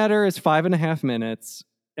 Heart of the Matter is 5.5 minutes,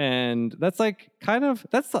 and that's like kind of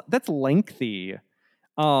that's lengthy.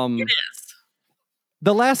 It is.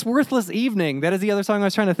 The Last Worthless Evening, that is the other song I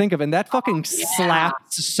was trying to think of, and that fucking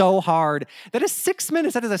slaps so hard. That is 6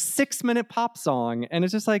 minutes. That is a 6-minute pop song, and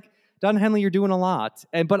it's just like, Don Henley, you're doing a lot.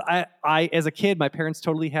 But I as a kid, my parents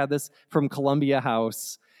totally had this from Columbia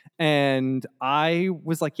House. And I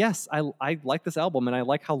was like, yes, I like this album, and I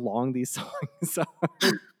like how long these songs are.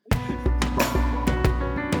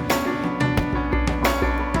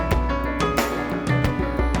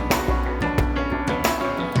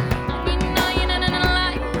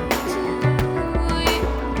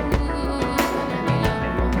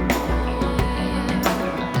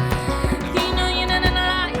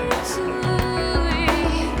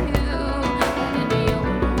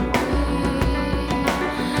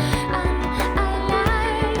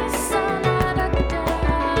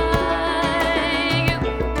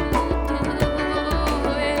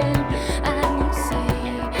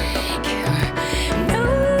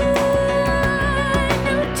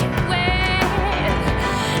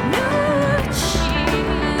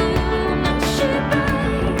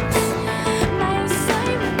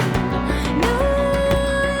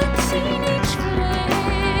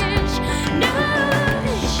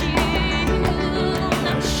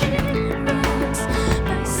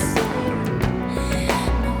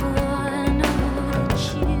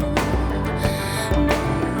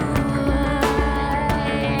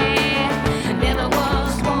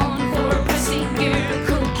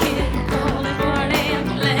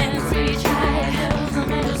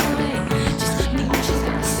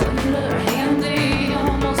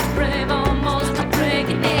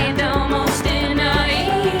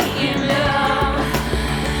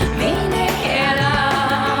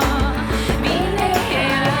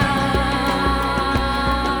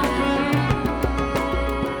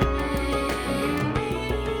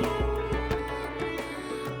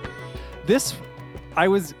 This, I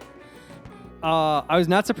was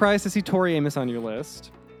not surprised to see Tori Amos on your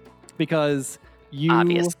list because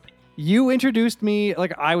you introduced me,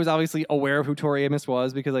 like I was obviously aware of who Tori Amos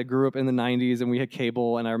was because I grew up in the 90s and we had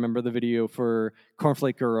cable, and I remember the video for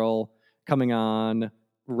Cornflake Girl coming on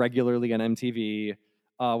regularly on MTV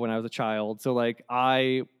when I was a child. So like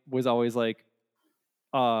I was always like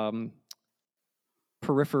peripherally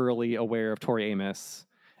aware of Tori Amos,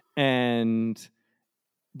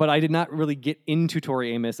 but I did not really get into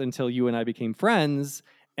Tori Amos until you and I became friends,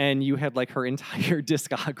 and you had like her entire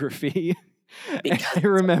discography. And I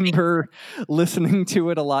remember listening to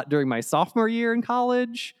it a lot during my sophomore year in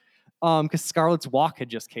college, because Scarlet's Walk had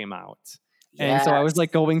just came out. And so I was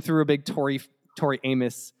like going through a big Tori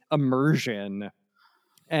Amos immersion.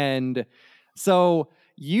 And so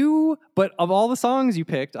but of all the songs you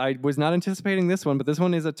picked, I was not anticipating this one, but this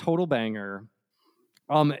one is a total banger.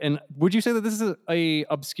 And would you say that this is a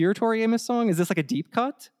obscure Tori Amos song? Is this like a deep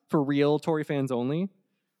cut for real Tori fans only?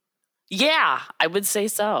 Yeah, I would say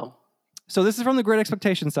so. So this is from the Great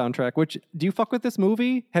Expectations soundtrack, which, do you fuck with this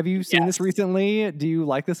movie? Have you seen this recently? Do you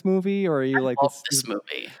like this movie, or are you like this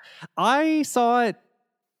movie? I saw it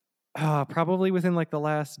probably within like the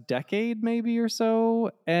last decade maybe or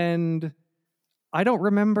so, and I don't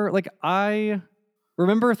remember, like I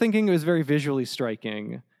remember thinking it was very visually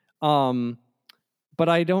striking. But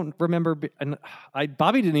I don't remember.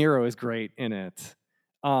 Bobby De Niro is great in it.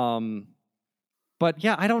 But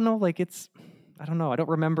yeah, I don't know. Like I don't know. I don't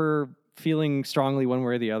remember feeling strongly one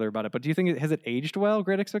way or the other about it. But do you think has it aged well?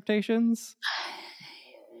 Great Expectations.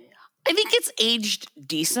 I think it's aged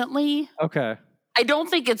decently. Okay. I don't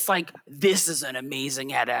think it's like, this is an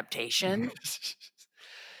amazing adaptation.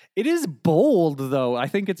 It is bold, though. I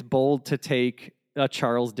think it's bold to take a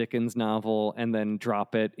Charles Dickens novel and then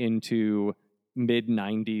drop it into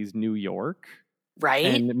mid-90s New York Right?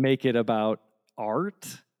 and make it about art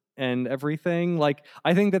and everything. Like,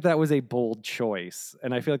 I think that was a bold choice.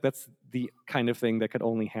 And I feel like that's the kind of thing that could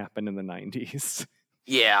only happen in the 90s.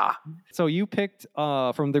 Yeah. So you picked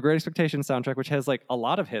from the Great Expectations soundtrack, which has like a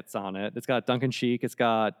lot of hits on it. It's got Duncan Sheik. It's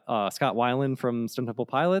got Scott Weiland from Stone Temple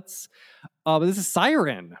Pilots. But this is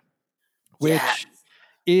Siren, which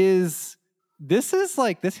is this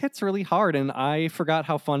hits really hard. And I forgot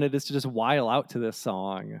how fun it is to just while out to this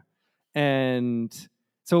song. And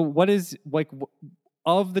so what is like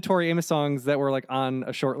of the Tori Amos songs that were like on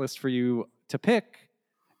a short list for you to pick?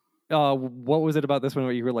 What was it about this one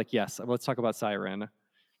where you were like, yes, let's talk about Siren?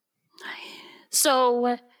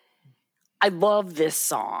 So I love this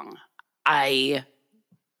song. I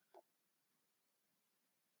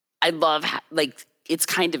love like it's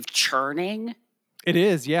kind of churning. It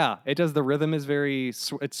is, yeah. It does. The rhythm is very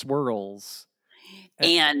it swirls.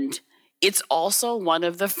 And it's also one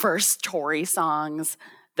of the first Tori songs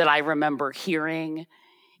that I remember hearing.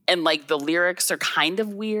 And like the lyrics are kind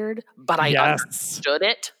of weird, but I understood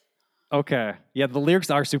it. Okay. Yeah, the lyrics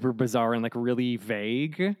are super bizarre and like really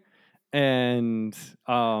vague. And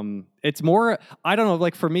it's more, I don't know,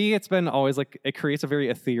 like for me, it's been always like it creates a very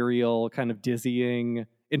ethereal, kind of dizzying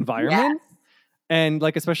environment. Yes. And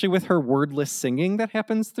like, especially with her wordless singing that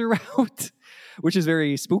happens throughout, which is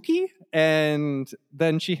very spooky. And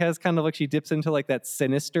then she has kind of like, she dips into like that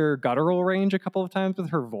sinister guttural range a couple of times with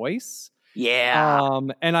her voice. Yeah.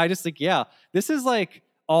 And I just think, yeah, this is like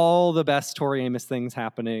all the best Tori Amos things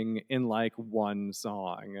happening in like one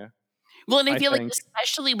song. Well, and I feel like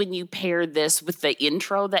especially when you pair this with the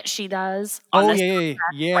intro that she does. Oh, yeah.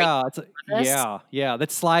 Yeah.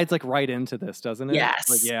 That slides like right into this, doesn't it? Yes.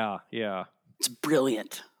 Like, yeah. It's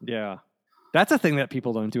brilliant. Yeah. That's a thing that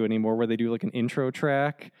people don't do anymore, where they do like an intro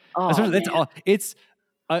track. Oh, it's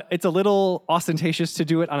a little ostentatious to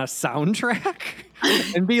do it on a soundtrack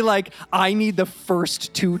and be like, I need the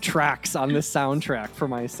first 2 tracks on this soundtrack for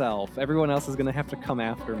myself. Everyone else is going to have to come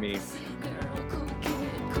after me.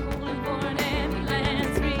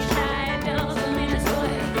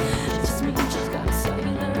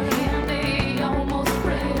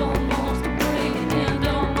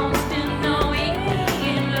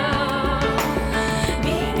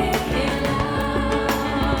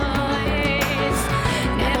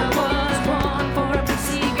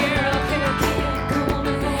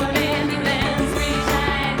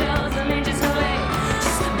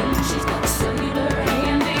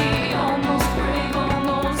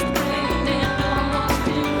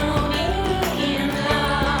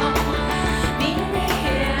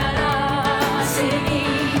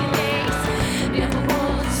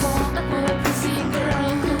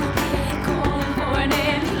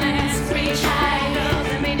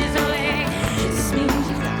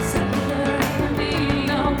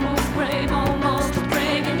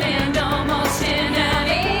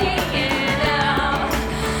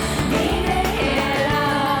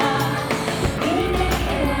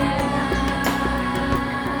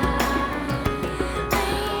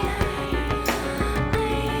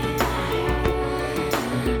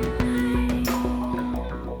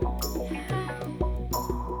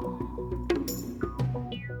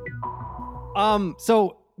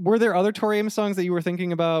 So were there other Tori Amos songs that you were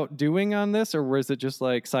thinking about doing on this, or was it just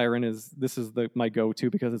like Siren is my go-to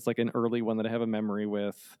because it's like an early one that I have a memory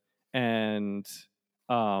with, and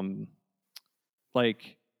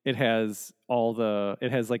like it has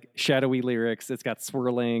like shadowy lyrics, it's got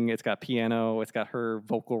swirling, it's got piano, it's got her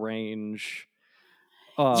vocal range.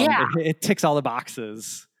 It ticks all the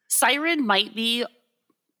boxes. Siren might be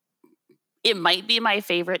my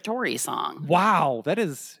favorite Tori song. Wow.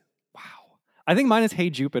 I think mine is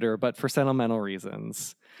Hey Jupiter, but for sentimental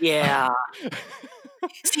reasons. Yeah.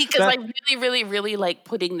 See, because I really, really, really like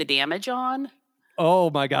Putting the Damage On.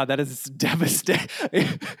 Oh my God, that is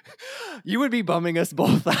devastating. You would be bumming us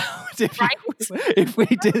both out if we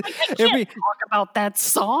did. If we talk about that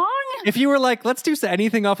song, if you were like, let's do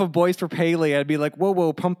anything off of Boys for Paley, I'd be like,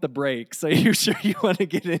 whoa, pump the brakes. Are you sure you want to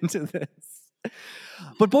get into this?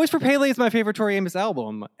 But Boys for Paley is my favorite Tori Amos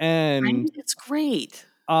album, and I think it's great.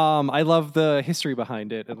 I love the history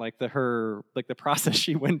behind it and like the process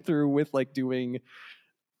she went through with like doing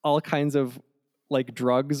all kinds of like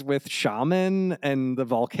drugs with shaman and the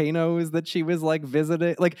volcanoes that she was like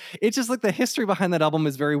visiting. Like it's just like the history behind that album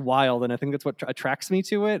is very wild, and I think that's what attracts me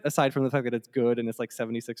to it, aside from the fact that it's good and it's like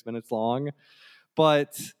 76 minutes long.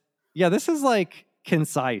 But yeah, this is like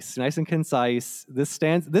concise, nice and concise. This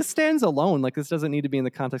stands alone. Like this doesn't need to be in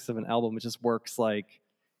the context of an album. It just works like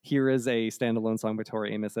here is a standalone song by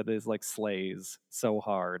Tori Amos that is like slays so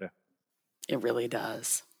hard. It really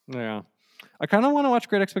does. Yeah. I kind of want to watch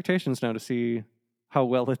Great Expectations now to see how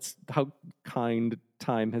kind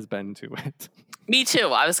time has been to it. Me too.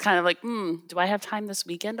 I was kind of like, do I have time this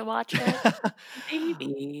weekend to watch it?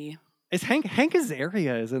 Maybe. Is Hank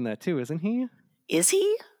Azaria is in that too, isn't he? Is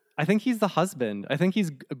he? I think he's the husband. I think he's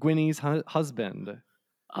Gwynny's husband.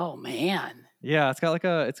 Oh man. Yeah, it's got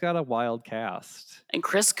a wild cast. And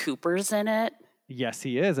Chris Cooper's in it. Yes,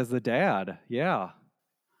 he is as the dad. Yeah.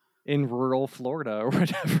 In rural Florida or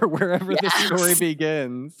whatever, wherever the story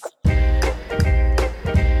begins.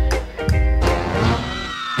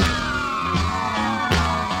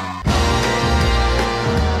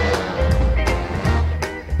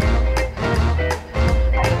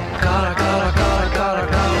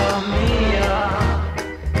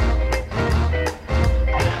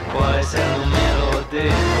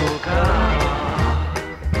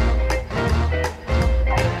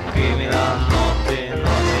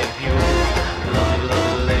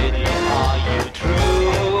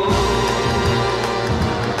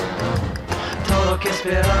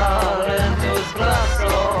 Esperar en tus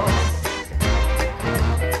brazos,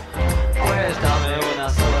 pues dame una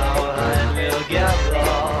sola hora en mil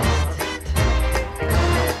diablos.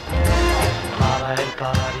 Para el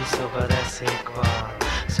paraíso parece igual,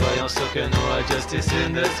 soy que no hay justice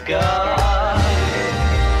in the sky.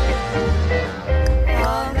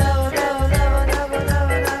 I'll never, never, never, never,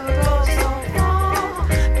 never, never go so far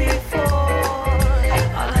before.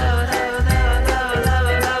 I'll never, never, never, never,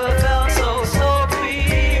 never, never felt so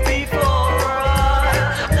soapy before.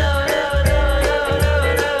 I'll never, never, never, never,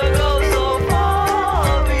 never, never go so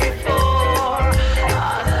far before.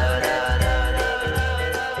 I'll never, never, never, never, never,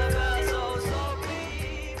 never felt so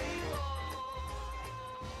soapy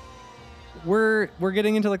before. We're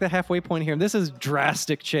getting into like the halfway point here. This is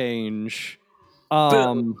drastic change.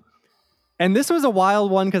 And this was a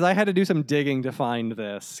wild one because I had to do some digging to find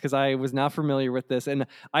this because I was not familiar with this. And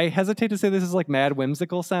I hesitate to say this is like mad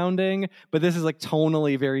whimsical sounding, but this is like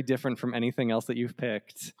tonally very different from anything else that you've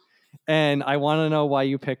picked. And I want to know why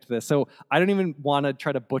you picked this. So I don't even want to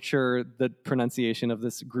try to butcher the pronunciation of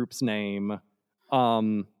this group's name.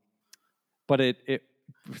 But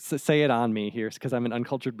say it on me here because I'm an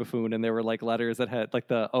uncultured buffoon, and there were like letters that had like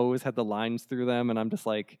the O's had the lines through them, and I'm just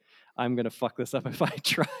like, I'm gonna fuck this up if I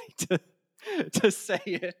try to say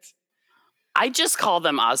it. I just call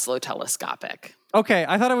them Oslo Telescopic. Okay,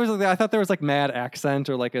 I thought there was like mad accent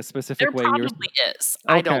or like a specific There way. probably is.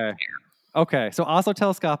 I don't care. Okay, so Oslo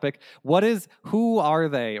Telescopic. Who are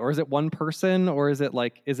they, or is it one person, or is it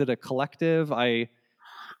a collective? I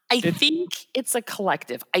think it's a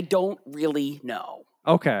collective. I don't really know.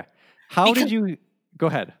 Okay, did you go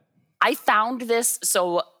ahead? I found this.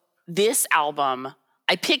 So this album,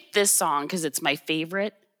 I picked this song because it's my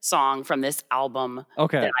favorite song from this album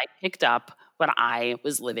that I picked up when I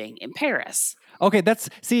was living in Paris. Okay, this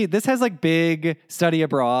has like big study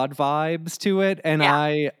abroad vibes to it, and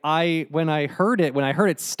yeah. I when I heard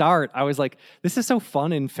it start, I was like, this is so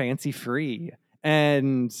fun and fancy free,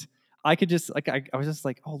 and I could just like I was just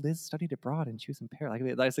like, oh, Liz studied abroad and she was in Paris. Like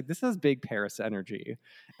I was like, this has big Paris energy,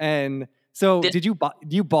 and so did you buy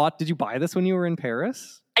this when you were in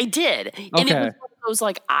Paris? I did, and it was one of those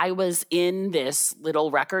like I was in this little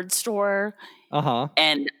record store,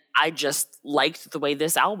 and I just liked the way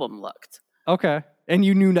this album looked. Okay. And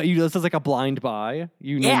you knew this was like a blind buy.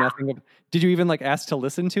 You knew nothing. Did you even like ask to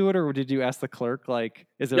listen to it, or did you ask the clerk like,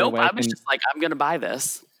 is there a way? Nope, I was just like, I'm gonna buy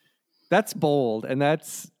this. That's bold, and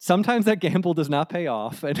sometimes that gamble does not pay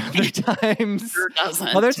off, and Sure doesn't.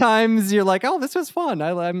 Other times you're like, oh, this was fun.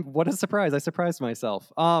 I'm what a surprise! I surprised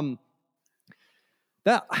myself. Have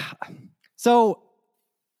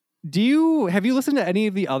you listened to any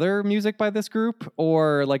of the other music by this group,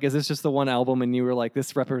 or like is this just the one album and you were like,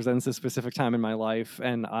 this represents a specific time in my life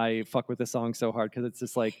and I fuck with this song so hard because it's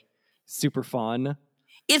just like super fun?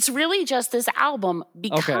 It's really just this album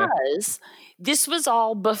because this was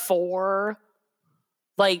all before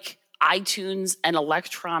like iTunes and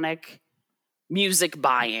electronic music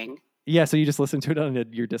buying. Yeah, so you just listened to it on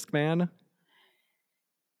your Discman?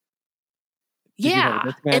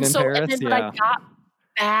 Yeah. And then when I got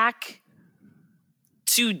back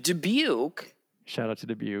to Dubuque. Shout out to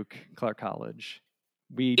Dubuque, Clark College.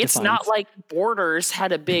 It's not like Borders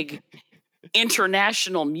had a big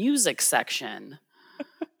international music section.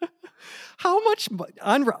 How much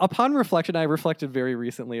upon reflection, I reflected very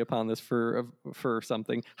recently upon this for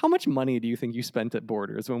something. How much money do you think you spent at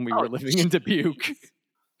Borders when we were living in Dubuque?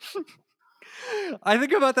 I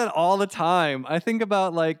think about that all the time. I think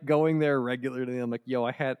about like going there regularly. I'm like, yo,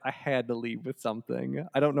 I had to leave with something.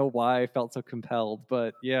 I don't know why I felt so compelled,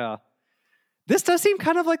 but yeah. This does seem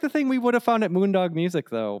kind of like the thing we would have found at Moondog Music,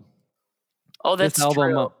 though. Oh, that's this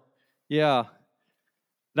album, true. Yeah.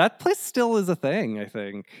 That place still is a thing, I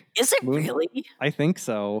think. Is it really? I think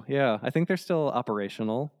so, yeah. I think they're still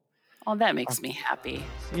operational. Oh, that makes me happy.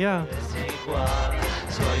 Yeah.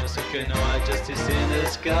 Soyons ce que Noah Justice in the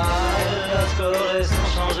sky. Las colores ont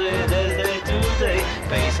changé del day to day.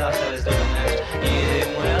 Paisajes de neige y de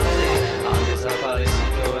muerte han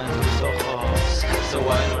desaparecido en tus ojos. So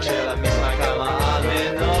hay noche la misma cama al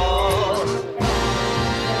menos.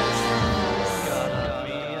 Cara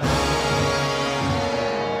mía,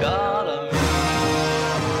 cara mía.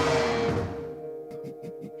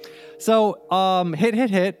 So,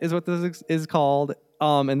 hit is what this is called.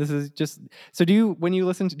 And this is just so. Do you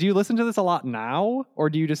listen to this a lot now, or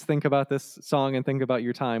do you just think about this song and think about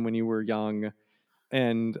your time when you were young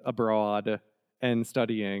and abroad and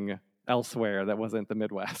studying elsewhere that wasn't the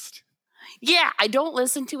Midwest? Yeah, I don't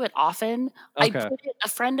listen to it often. Okay. A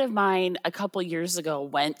friend of mine a couple years ago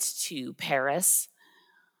went to Paris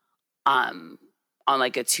on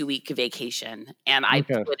like a 2-week vacation, and I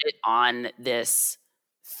put it on this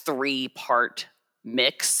 3-part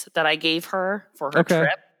mix that I gave her for her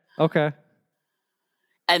trip. Okay.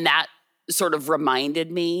 And that sort of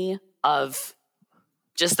reminded me of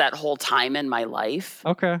just that whole time in my life.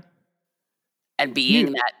 Okay. And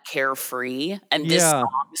being that carefree. And this song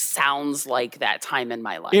sounds like that time in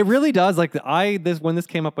my life. It really does. Like when this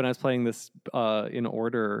came up when I was playing this in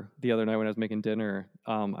order the other night when I was making dinner,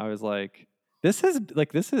 I was like, this is,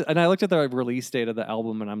 and I looked at the release date of the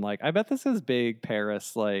album and I'm like, I bet this is big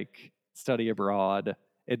Paris, like, study abroad.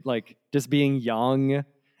 It like just being young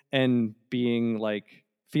and being like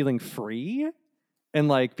feeling free and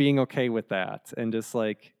like being okay with that and just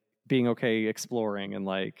like being okay exploring and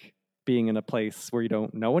like being in a place where you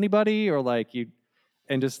don't know anybody or like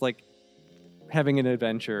and just like having an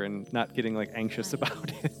adventure and not getting like anxious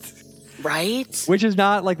about it. Right? Which is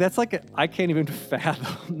not like, that's like, I can't even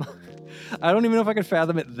fathom. I don't even know if I could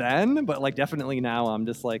fathom it then, but like definitely now I'm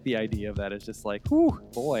just like, the idea of that is just like, whew,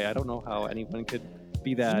 boy, I don't know how anyone could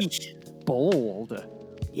be that bold.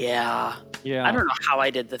 Yeah. I don't know how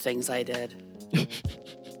I did the things I did.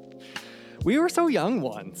 We were so young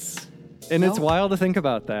once, and it's wild to think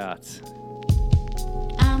about that.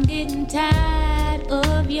 I'm getting tired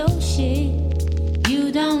of your shit.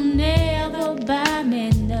 You don't never buy me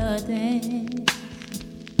nothing.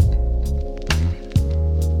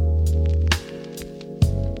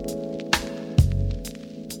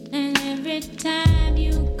 And every time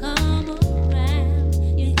you come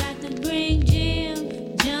around, you got to bring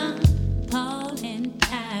Jim, John, Paul, and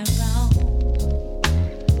Tyrone.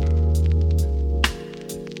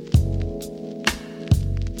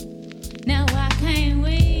 Now why can't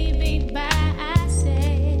we be by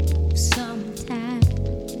ourselves sometimes?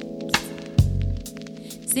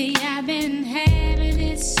 See, I've been having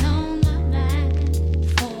this on my mind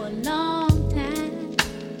for a long time.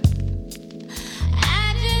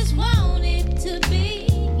 I just want it to be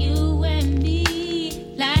you and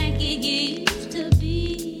me like it used to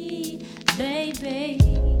be, baby.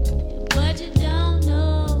 But you don't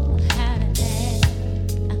know how to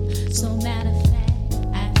act. So matter of fact,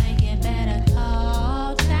 I think you better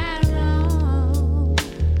call Tyrone.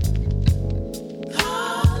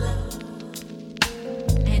 Call him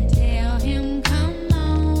and tell him, come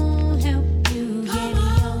on, help you get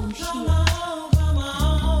your shit. Come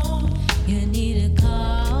on. You need to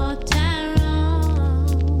call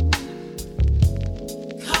Tyrone.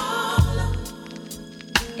 Call him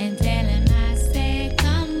and tell him I say,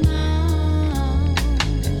 come on.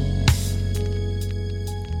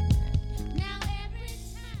 Now every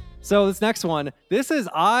time. So this next one,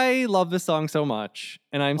 I love this song so much,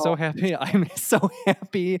 and I'm so happy. I'm so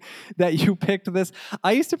happy that you picked this.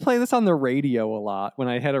 I used to play this on the radio a lot when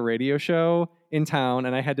I had a radio show in town,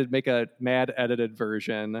 and I had to make a mad edited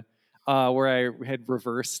version where I had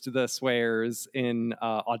reversed the swears in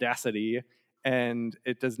Audacity, and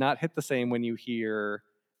it does not hit the same when you hear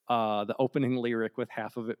the opening lyric with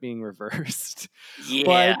half of it being reversed. Yeah.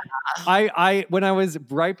 But I when I was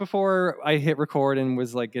right before I hit record and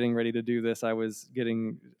was like getting ready to do this, I was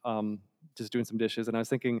getting just doing some dishes, and I was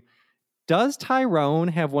thinking, does Tyrone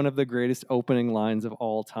have one of the greatest opening lines of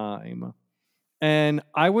all time? And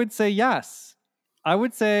I would say yes. I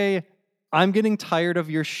would say I'm getting tired of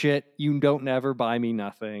your shit. You don't never buy me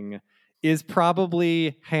nothing is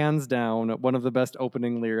probably hands down one of the best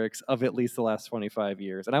opening lyrics of at least the last 25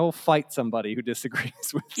 years. And I will fight somebody who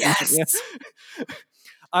disagrees with Yes. me.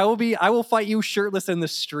 I will fight you shirtless in the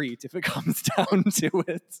street if it comes down to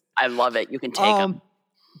it. I love it. You can take them.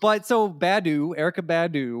 But so Badu, Erykah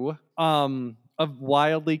Badu, a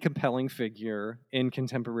wildly compelling figure in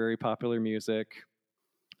contemporary popular music.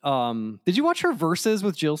 Did you watch her verses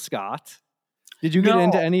with Jill Scott? Did you get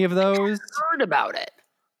into any of those? I heard about it.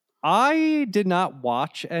 I did not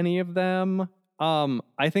watch any of them.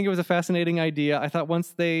 I think it was a fascinating idea. I thought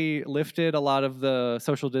once they lifted a lot of the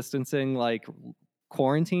social distancing, like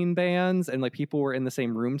quarantine bans, and like people were in the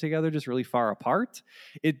same room together, just really far apart,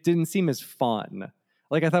 it didn't seem as fun.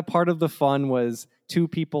 Like I thought part of the fun was two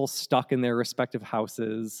people stuck in their respective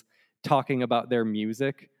houses talking about their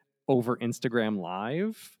music over Instagram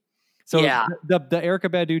Live. So Yeah. the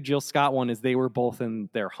Erykah Badu, Jill Scott one is they were both in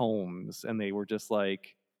their homes and they were just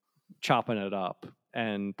like chopping it up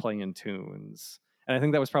and playing tunes. And I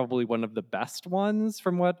think that was probably one of the best ones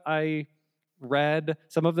from what I read.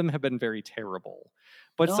 Some of them have been very terrible.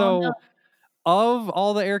 But of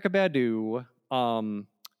all the Erykah Badu,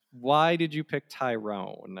 why did you pick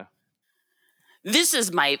Tyrone? This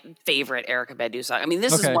is my favorite Erykah Badu song. I mean,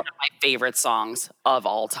 this is one of my favorite songs of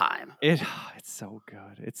all time. It's so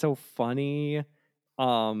good. It's so funny.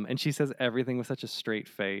 And she says everything with such a straight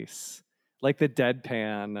face. Like the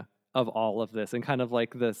deadpan of all of this and kind of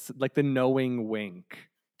like this, like the knowing wink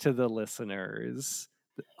to the listeners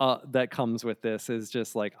that comes with this is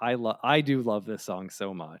just like, I do love this song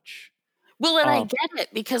so much. Well, and I get it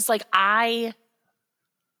because like I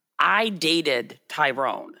dated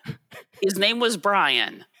Tyrone. His name was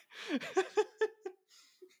Brian.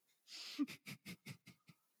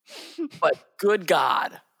 But good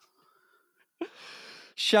God.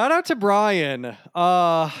 Shout out to Brian.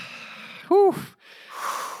 Whew.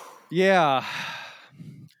 Yeah.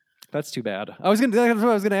 That's too bad. That's what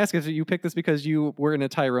I was gonna ask if you picked this because you were in a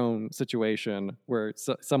Tyrone situation where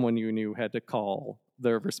someone you knew had to call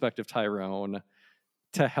their respective Tyrone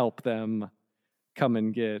to help them come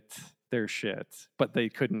and get their shit, but they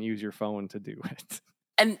couldn't use your phone to do it.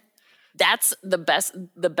 And that's the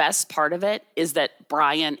best part of it is that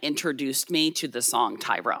Brian introduced me to the song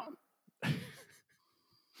Tyrone.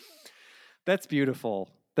 That's beautiful.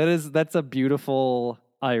 That's a beautiful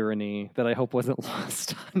irony that I hope wasn't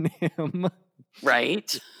lost on him.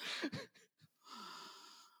 Right?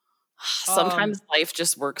 Sometimes life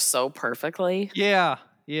just works so perfectly. Yeah.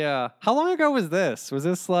 How long ago was this? Was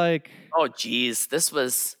this like... Oh, geez. This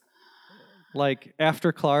was... like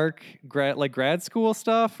after Clark, grad school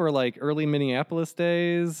stuff or like early Minneapolis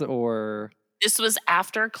days or... This was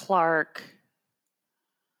after Clark.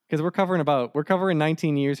 Because we're covering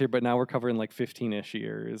 19 years here, but now we're covering like 15-ish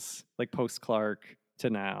years, like post-Clark to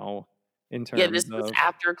now in terms of... Yeah, this was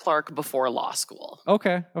after Clark, before law school.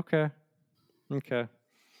 Okay.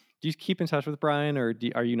 Do you keep in touch with Brian, or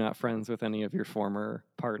are you not friends with any of your former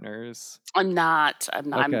partners? I'm not.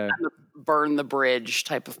 Okay. I'm a burn the bridge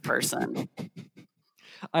type of person.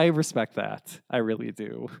 I respect that. I really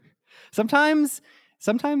do. Sometimes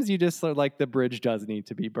you just like the bridge does need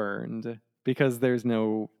to be burned because there's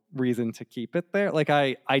no reason to keep it there. Like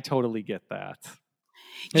I totally get that.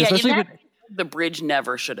 And yeah, especially the bridge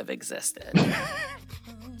never should have existed.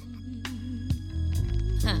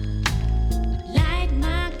 Light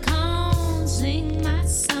my cone, sing my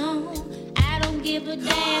song. I don't give a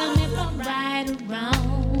damn if I'm right or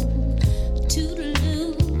wrong.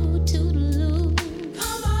 Toodaloo, toodaloo.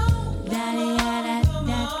 Come on. Da-da-da-da-da-da.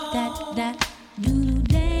 Doodle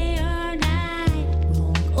day or night.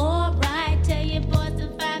 Wrong or right. Tell your boys to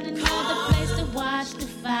find another place to watch the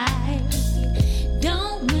fight.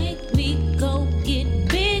 Don't make me go get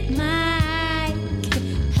Big Mike.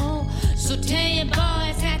 Oh, so tell your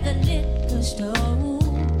boys at the liquor store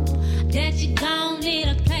that you gon' need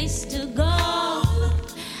a place to go.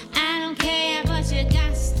 I don't care, but you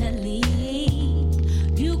got to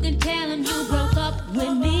leave. You can tell them you broke up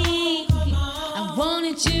with me. I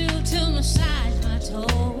wanted you to massage my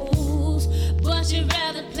toes, but you'd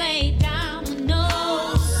rather play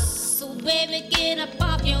dominoes. So baby, get up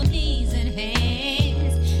off your knees and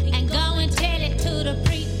hands and go and tell it to the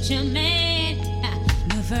preacher man.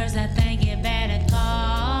 But first I think you better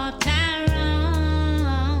call Tyrone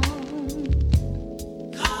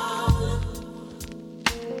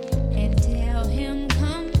and tell him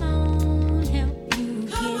come on, help you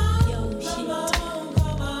get your shit.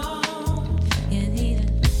 You need to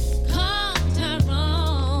call Tyrone,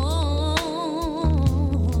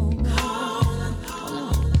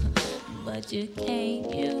 but you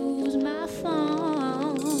can't use my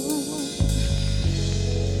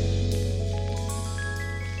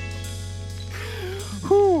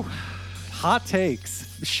hot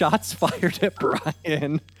takes, shots fired at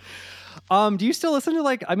Brian. Do you still listen to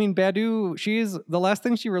Badu? She's the last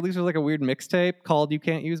thing she released was like a weird mixtape called "You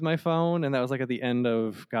Can't Use My Phone," and that was like at the end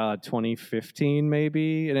of 2015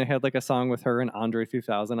 maybe, and it had like a song with her and Andre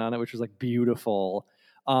 3000 on it, which was like beautiful.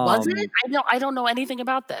 Was it? I don't know anything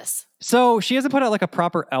about this. So she hasn't put out like a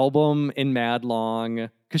proper album in mad long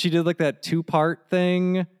because she did like that 2-part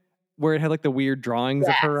thing where it had like the weird drawings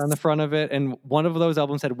of her on the front of it, and one of those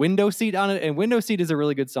albums had "Window Seat" on it, and "Window Seat" is a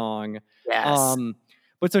really good song. Yes.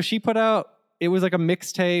 But so she put out, it was like a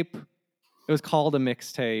mixtape. It was called a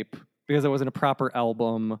mixtape because it wasn't a proper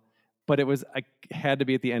album, but it had to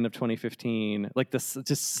be at the end of 2015, like this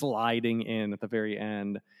just sliding in at the very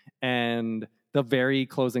end. And the very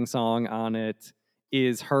closing song on it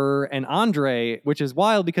is her and Andre, which is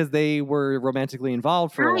wild because they were romantically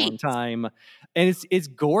involved for a long time. And it's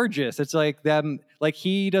gorgeous. It's like them, like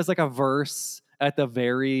he does like a verse at the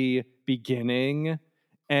very beginning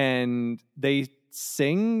and they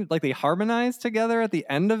sing, like they harmonize together at the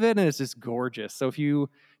end of it, and it's just gorgeous. So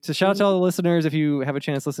shout out to all the listeners, if you have a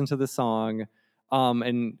chance, listen to this song.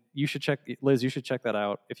 And you should check, Liz, you should check that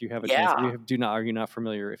out if you have a chance. If you're not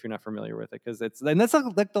familiar with it, because that's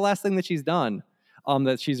like the last thing that she's done,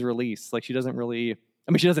 that she's released. Like she doesn't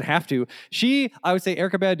have to. I would say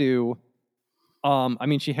Erykah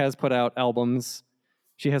Badu, she has put out albums.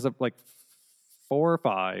 She has like 4 or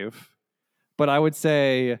 5, but I would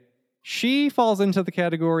say she falls into the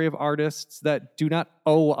category of artists that do not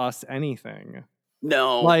owe us anything.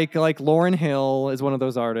 No. Like Lauryn Hill is one of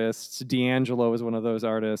those artists. D'Angelo is one of those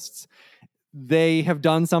artists. They have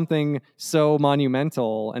done something so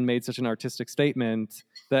monumental and made such an artistic statement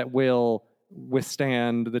that will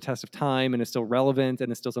withstand the test of time and is still relevant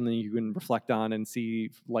and is still something you can reflect on and see,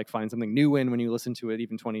 like find something new in when you listen to it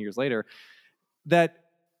even 20 years later. That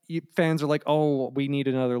fans are like, oh, we need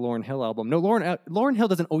another Lauryn Hill album. No, Lauryn Hill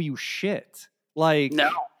doesn't owe you shit. Like, no.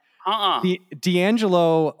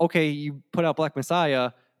 D'Angelo, okay, you put out Black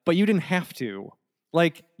Messiah, but you didn't have to.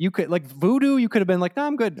 Like, you could, like Voodoo, you could have been like, no,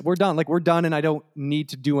 I'm good. We're done. Like, we're done, and I don't need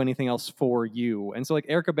to do anything else for you. And so, like,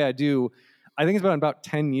 Erykah Badu, I think it's been about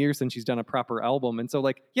 10 years since she's done a proper album. And so,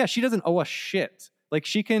 like, yeah, she doesn't owe us shit. Like,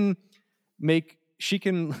 she can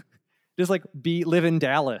just like live in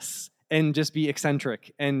Dallas and just be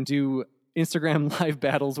eccentric and do Instagram live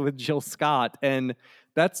battles with Jill Scott. And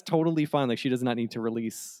that's totally fine. Like, she does not need to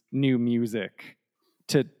release new music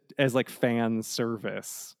as like fan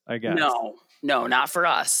service, I guess. No, not for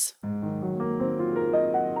us.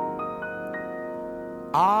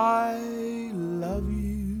 I love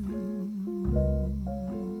you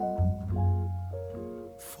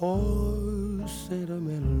for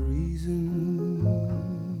sentimental reasons.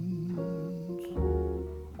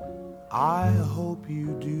 I hope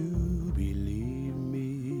you do believe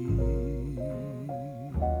me.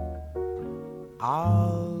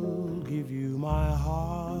 I'll give you my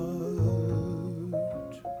heart.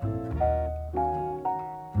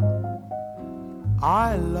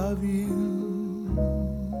 I love you,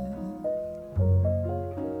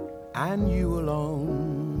 and you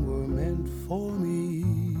alone were meant for me.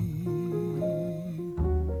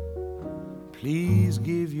 Please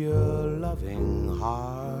give your loving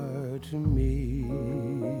heart to me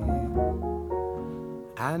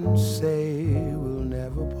and say we'll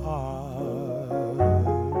never part.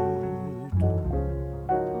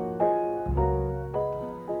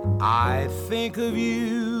 I think of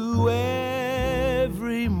you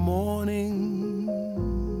every morning,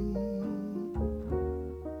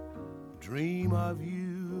 dream of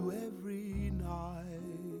you every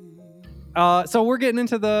night. So we're getting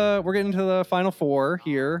into the final 4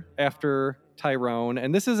 here after Tyrone,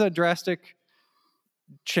 and this is a drastic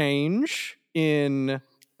change in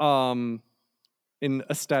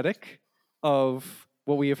aesthetic of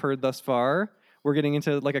what we have heard thus far. We're getting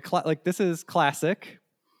into like this is classic.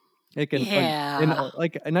 Not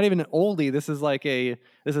even an oldie. This is what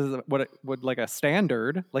a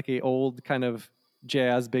standard, like a old kind of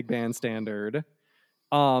jazz big band standard.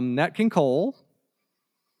 Nat King Cole.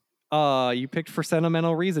 You picked For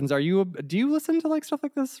Sentimental Reasons. Do you listen to like stuff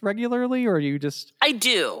like this regularly, or are you just? I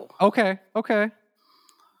do. Okay.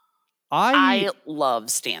 I love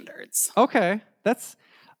standards. Okay,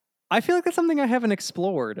 I feel like that's something I haven't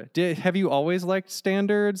explored. Have you always liked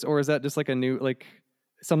standards, or is that just like a new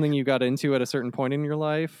something you got into at a certain point in your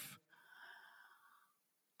life?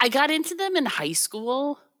 I got into them in high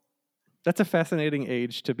school. That's a fascinating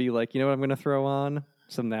age to be like, you know what I'm going to throw on?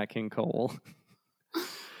 Some Nat King Cole.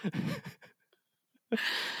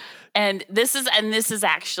 And this is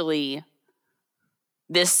actually,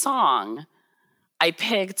 this song I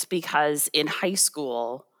picked because in high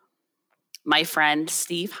school my friend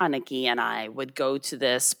Steve Haneke and I would go to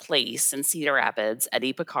this place in Cedar Rapids,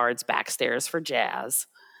 Eddie Picard's Backstairs for Jazz.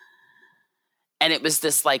 And it was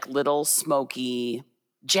this like little smoky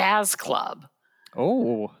jazz club.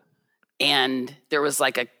 Oh. And there was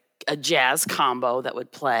like a jazz combo that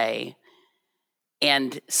would play.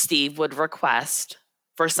 And Steve would request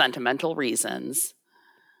for sentimental reasons.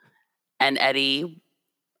 And Eddie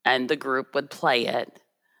and the group would play it.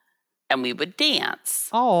 And we would dance.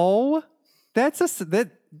 Oh.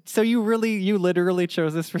 So you literally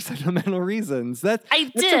chose this for sentimental reasons.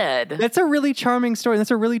 I did. That's a really charming story.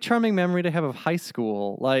 That's a really charming memory to have of high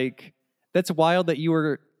school. Like, that's wild that you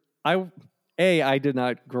were. I did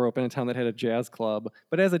not grow up in a town that had a jazz club,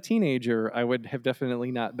 but as a teenager, I would have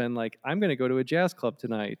definitely not been like, I'm going to go to a jazz club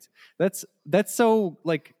tonight. That's so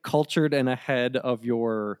like cultured and ahead of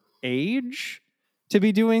your age to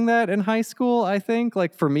be doing that in high school. I think,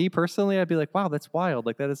 like, for me personally, I'd be like, wow, that's wild.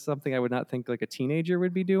 Like, that is something I would not think like a teenager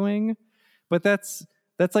would be doing. But that's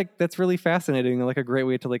really fascinating. Like a great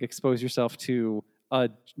way to like expose yourself to a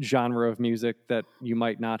genre of music that you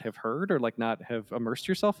might not have heard or like not have immersed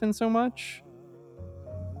yourself in so much.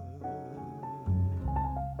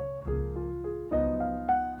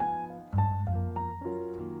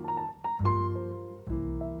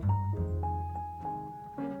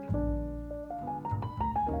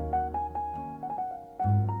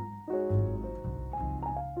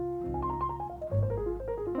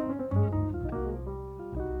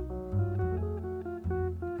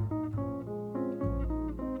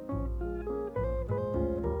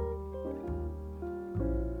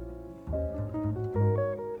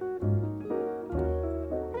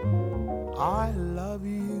 I love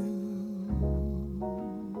you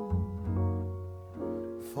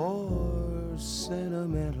for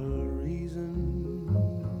sentimental reasons.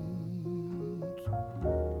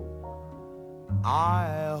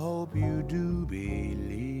 I hope you do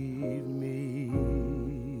believe me.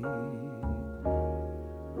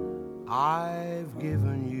 I've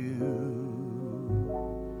given you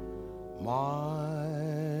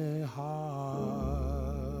my heart.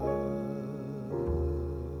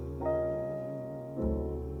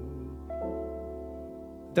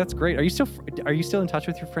 That's great. Are you still in touch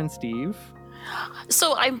with your friend Steve?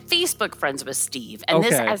 So I'm Facebook friends with Steve. And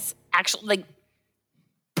this has actually like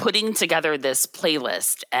putting together this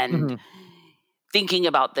playlist and thinking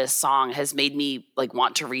about this song has made me like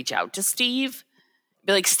want to reach out to Steve.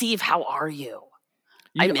 Be like, Steve, how are you?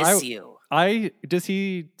 I miss you. Does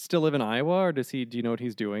he still live in Iowa, or do you know what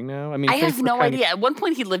he's doing now? I mean, I have no idea. At one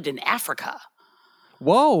point he lived in Africa.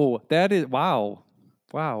 Whoa, that is wow.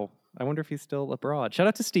 I wonder if he's still abroad. Shout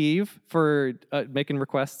out to Steve for making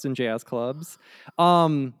requests in jazz clubs.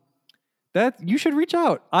 That you should reach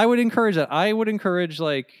out. I would encourage that. I would encourage,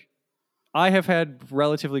 like, I have had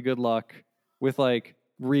relatively good luck with like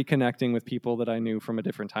reconnecting with people that I knew from a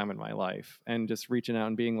different time in my life and just reaching out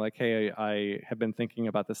and being like, hey, I have been thinking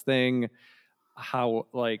about this thing. How,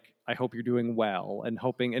 like, I hope you're doing well, and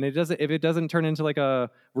hoping, and if it doesn't turn into like a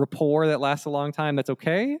rapport that lasts a long time, that's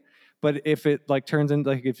okay. But if it like turns into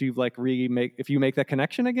like, if you make that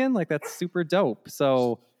connection again, like, that's super dope.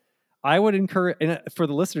 So I would encourage, and for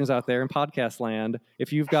the listeners out there in podcast land,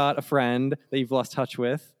 if you've got a friend that you've lost touch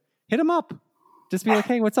with, hit them up. Just be like,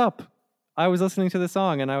 hey, what's up? I was listening to this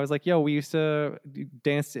song and I was like, yo, we used to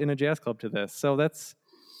dance in a jazz club to this. So that's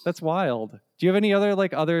wild. Do you have any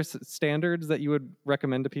other standards that you would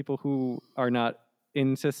recommend to people who are not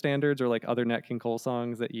into standards, or like other Nat King Cole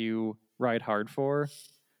songs that you ride hard for?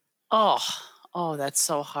 Oh, that's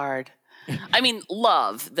so hard. I mean,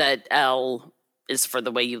 Love, that L is for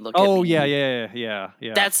the way you look at me. Oh, yeah.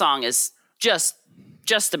 That song is just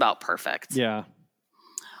about perfect. Yeah.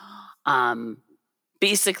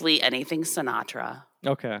 Basically anything Sinatra.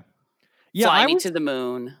 Okay. Yeah, Fly Me to the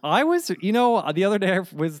Moon. I was, the other day I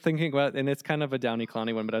was thinking about, and it's kind of a downy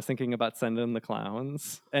clowny one, but I was thinking about Send in the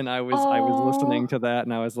Clowns, and I was listening to that,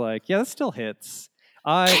 and I was like, yeah, that still hits.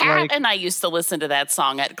 Kat and I used to listen to that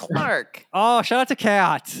song at Clark. Oh, shout out to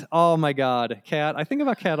Kat. Oh my God, Kat. I think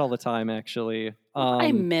about Kat all the time, actually.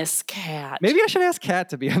 I miss Kat. Maybe I should ask Kat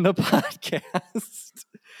to be on the podcast,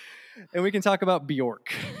 and we can talk about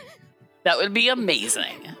Bjork. That would be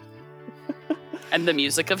amazing. And the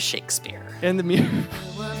music of Shakespeare. And the music.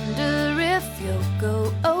 I wonder if you'll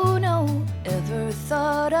go, oh no. Ever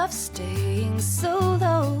thought of staying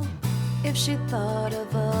solo? If she thought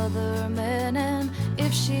of other men, and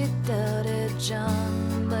if she doubted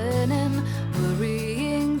John Lennon,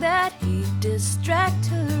 worrying that he'd distract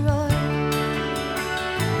her, or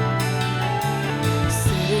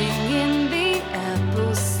sitting in the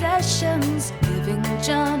Apple sessions, giving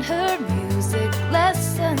John her music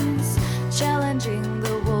lessons,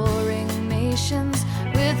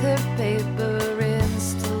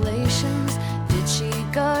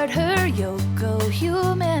 your Yoko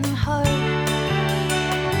human heart.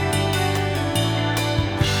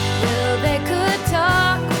 Well, they could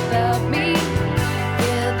talk about me.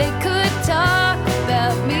 Yeah, they could talk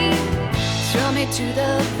about me. Throw me to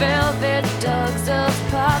the velvet dogs of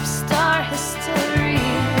pop star history.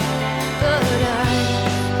 But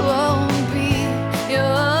I won't be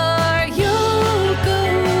your Yoko.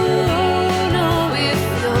 No, if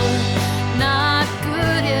you're not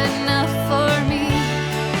good enough for me.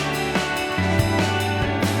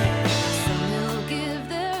 Some will give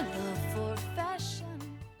their love for fashion.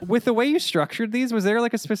 With the way you structured these, was there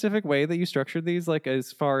like a specific way that you structured these, like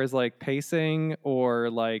as far as like pacing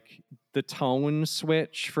or like the tone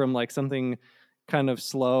switch from like something kind of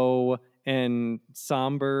slow and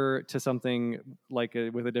somber to something like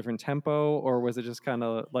with a different tempo, or was it just kind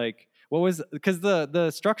of like what was, because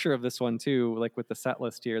the structure of this one too, like with the set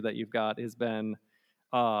list here that you've got, has been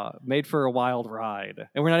made for a wild ride,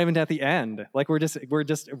 and we're not even at the end. Like we're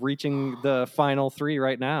just reaching the final three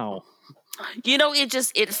right now. You know,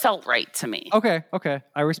 it felt right to me. Okay,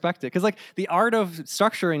 I respect it, because like the art of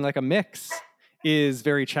structuring like a mix is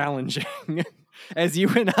very challenging, as you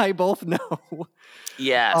and I both know.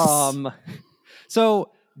 Yes.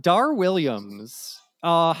 So Dar Williams,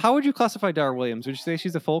 how would you classify Dar Williams? Would you say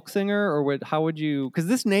she's a folk singer, or how would you? Because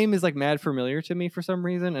this name is like mad familiar to me for some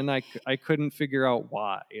reason, and I couldn't figure out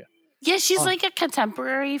why. Yeah, she's like a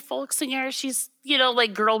contemporary folk singer. She's,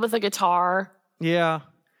 like girl with a guitar. Yeah.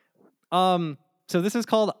 So this is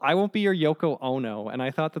called "I Won't Be Your Yoko Ono," and I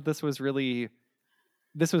thought that this was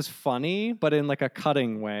funny, but in like a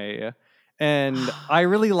cutting way. And I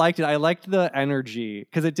really liked it. I liked the energy,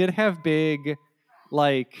 because it did have big,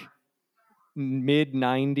 like,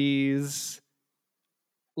 mid-90s,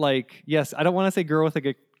 like, yes, I don't want to say girl with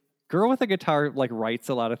a guitar, like, writes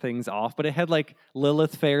a lot of things off, but it had, like,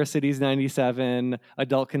 Lilith Fair Cities 97,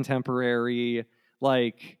 adult contemporary,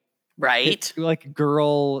 like... Right. Like,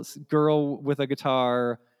 girl with a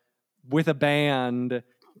guitar, with a band,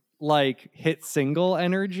 like, hit single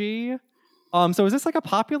energy. So is this like a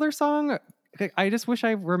popular song? I just wish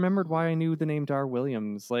I remembered why I knew the name Dar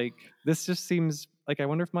Williams. Like, this just seems like, I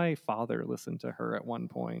wonder if my father listened to her at one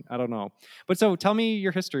point. I don't know. But so tell me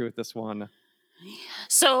your history with this one.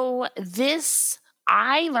 So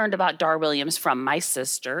I learned about Dar Williams from my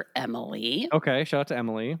sister, Emily. Okay, shout out to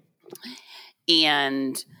Emily.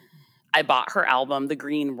 And I bought her album, The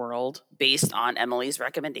Green World, based on Emily's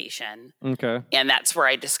recommendation. Okay. And that's where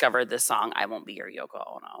I discovered this song, I Won't Be Your Yoko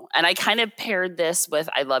Ono. And I kind of paired this with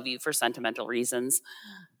I Love You for Sentimental Reasons,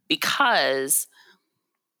 because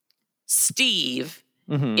Steve,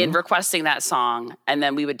 in requesting that song, and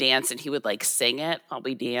then we would dance and he would like sing it while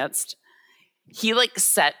we danced, he like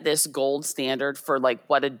set this gold standard for like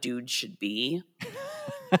what a dude should be.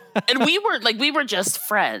 And we were just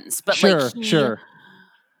friends, but sure.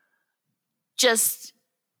 Just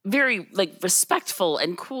very like respectful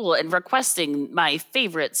and cool and requesting my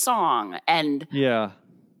favorite song. And yeah.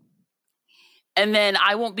 And then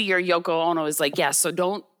I Won't Be Your Yoko Ono is like, yeah, so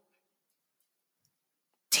don't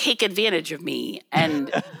take advantage of me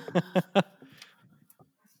and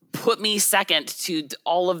put me second to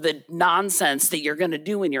all of the nonsense that you're going to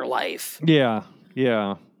do in your life. Yeah.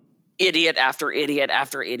 Idiot after idiot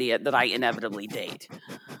after idiot that I inevitably date.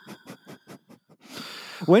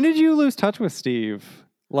 When did you lose touch with Steve?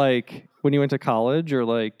 Like when you went to college, or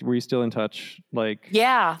like were you still in touch? Like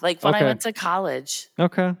yeah, like when I went to college.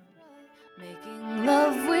 Okay. Making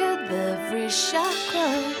love with every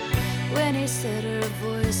chakra. When he said her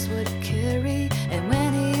voice would carry, and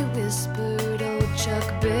when he whispered, "Oh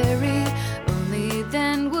Chuck Berry," only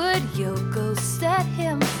then would Yoko set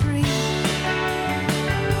him free.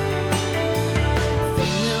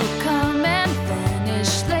 Fame will come and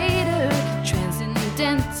vanish later.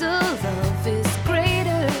 Transcendental love is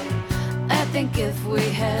greater. I think if we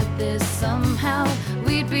had this somehow,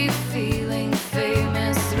 we'd be feeling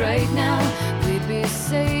famous right now. We'd be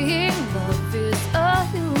saying love is all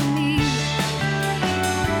you need.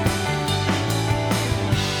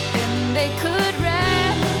 And they could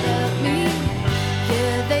rap about me.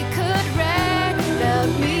 Yeah, they could rap about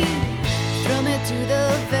me. Throw me to the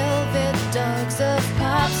velvet dogs of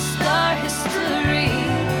pop star history.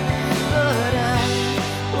 But I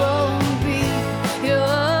won't be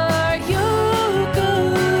your Yoko.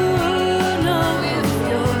 No,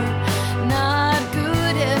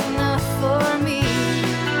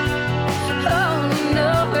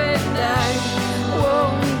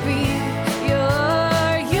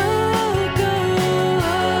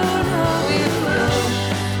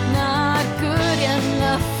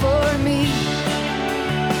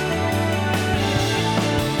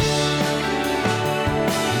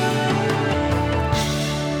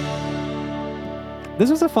 This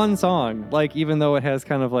was a fun song. Like, even though it has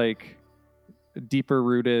kind of like deeper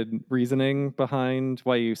rooted reasoning behind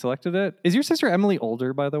why you selected it. Is your sister Emily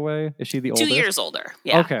older, by the way? Is she the 2 oldest? years older.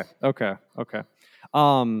 Yeah. Okay.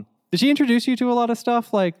 Did she introduce you to a lot of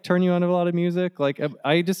stuff? Like turn you on to a lot of music? Like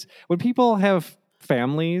when people have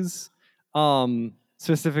families,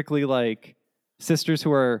 specifically like sisters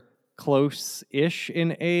who are close-ish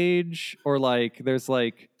in age, or like there's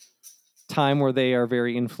like time where they are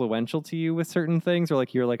very influential to you with certain things, or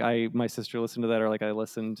like you're like my sister listened to that, or like I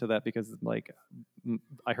listened to that because like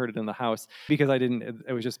I heard it in the house, because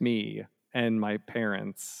it was just me and my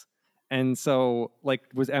parents. And so like,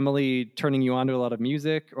 was Emily turning you on to a lot of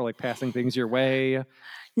music, or like passing things your way?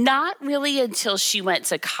 Not really until she went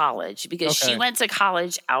to college, because she Okay. went to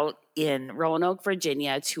college out in Roanoke,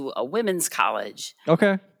 Virginia, to a women's college,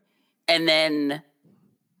 Okay. and then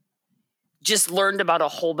just learned about a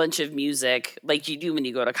whole bunch of music like you do when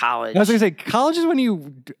you go to college. I was gonna say, college is when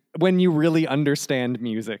you really understand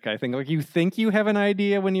music. I think like you think you have an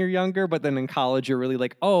idea when you're younger, but then in college you're really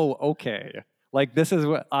like, oh, okay, like this is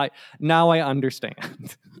what I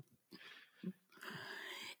understand.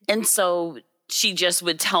 And so she just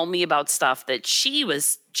would tell me about stuff that she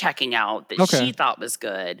was checking out that Okay. she thought was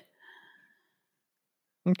good.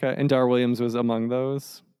 Okay, and Dar Williams was among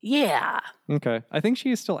those. Yeah. Okay, I think she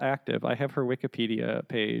is still active. I have her Wikipedia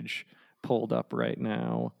page pulled up right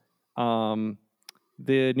now.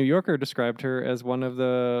 The New Yorker described her as one of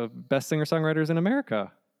the best singer-songwriters in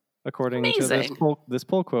America, according to this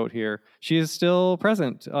poll quote here. She is still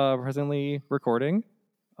presently recording.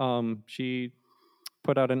 She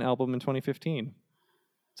put out an album in 2015,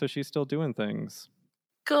 so she's still doing things.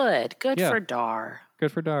 Good Yeah. for Dar.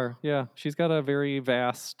 Good for Dar. Yeah, she's got a very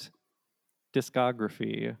vast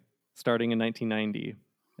discography starting in 1990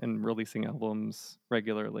 and releasing albums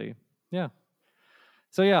regularly. Yeah.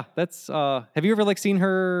 So yeah, that's have you ever like seen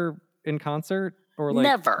her in concert, or like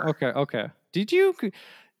Never. Okay. Did you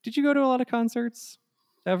go to a lot of concerts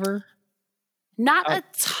ever? Not a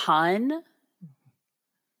ton.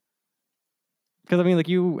 Because I mean, like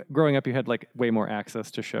you growing up, you had like way more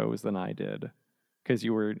access to shows than I did, because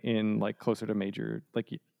you were in like closer to major, like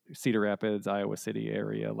Cedar Rapids, Iowa City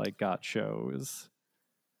area, like got shows.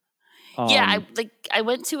 Yeah, I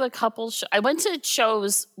went to a couple. I went to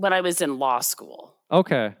shows when I was in law school.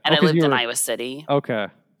 Okay, and I lived in Iowa City. Okay,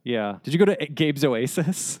 yeah. Did you go to Gabe's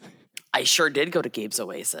Oasis? I sure did go to Gabe's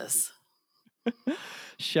Oasis.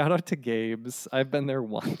 Shout out to Gabe's. I've been there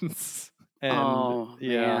once. And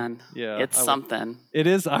man. Yeah. It's something. It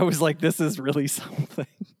is. I was like, this is really something.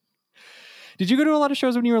 Did you go to a lot of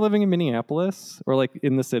shows when you were living in Minneapolis, or like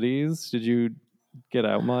in the cities? Did you get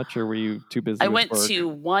out much, or were you too busy? I went to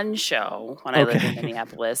one show when I lived in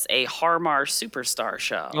Minneapolis, a Harmar Superstar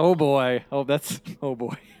show. Oh boy. Oh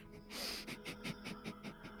boy.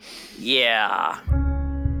 Yeah.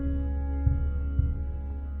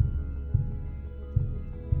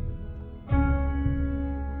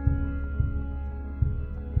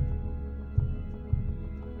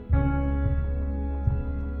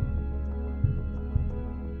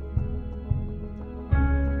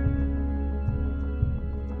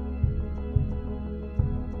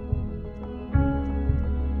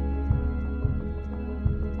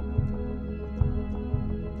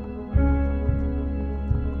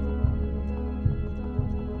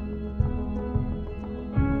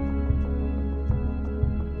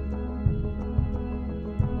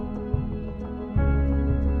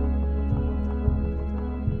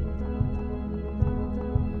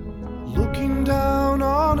 Looking down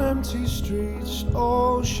on empty streets,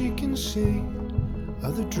 all she can see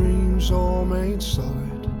are the dreams all made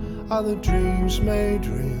solid, are the dreams made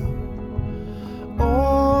real.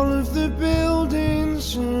 All of the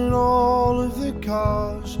buildings and all of the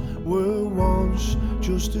cars were once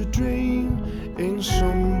just a dream in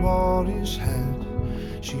somebody's head.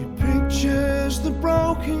 She pictures the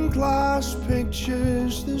broken glass,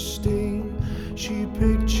 pictures the steam. She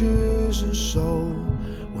pictures a soul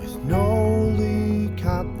with no leak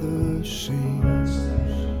at the seams.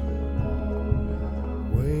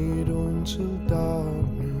 Wait until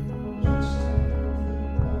darkness.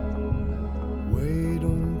 Wait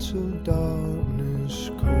until darkness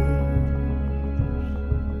comes.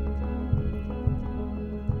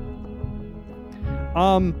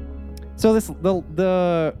 So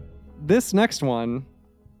this next one,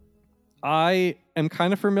 I am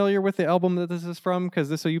kind of familiar with the album that this is from,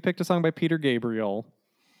 because so you picked a song by Peter Gabriel,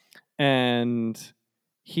 and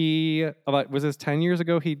was this 10 years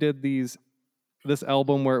ago, he did this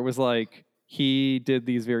album where it was like he did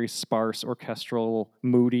these very sparse orchestral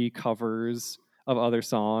moody covers of other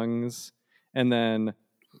songs, and then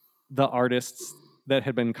the artists that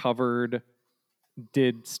had been covered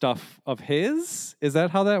did stuff of his. Is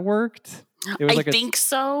that how that worked? It was I think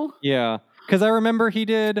so. Yeah, because I remember he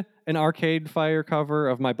did an Arcade Fire cover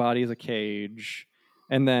of My Body is a Cage,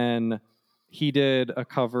 and then he did a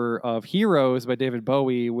cover of Heroes by David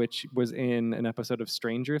Bowie, which was in an episode of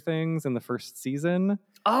Stranger Things in the first season.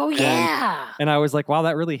 Oh yeah. And I was like, wow,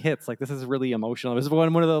 that really hits. Like, this is really emotional. It was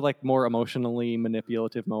one of the like more emotionally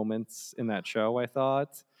manipulative moments in that show, I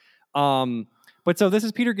thought. But so this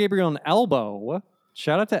is Peter Gabriel and Elbow.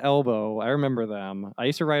 Shout out to Elbow. I remember them. I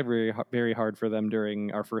used to ride very, very hard for them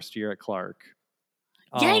during our first year at Clark.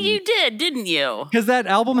 Yeah, you did, didn't you? Because that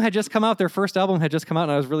album had just come out. Their first album had just come out,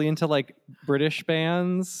 and I was really into like British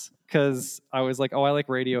bands. Because I was like, oh, I like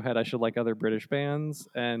Radiohead. I should like other British bands.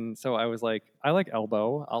 And so I was like, I like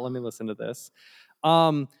Elbow. Let me listen to this.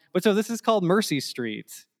 But so this is called Mercy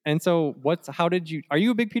Street. And so are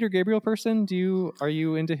you a big Peter Gabriel person? Are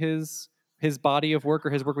you into his body of work or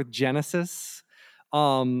his work with Genesis?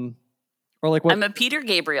 Or like what? I'm a Peter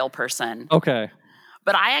Gabriel person. Okay.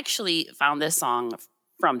 But I actually found this song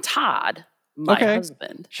from Todd, my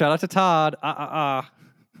husband. Shout out to Todd.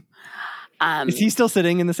 Is he still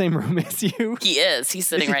sitting in the same room as you? He is. He's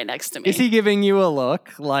sitting right next to me. Is he giving you a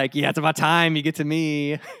look like, yeah, it's about time you get to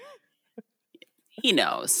me? He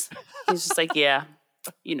knows. He's just like, yeah,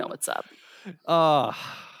 you know what's up. Oh,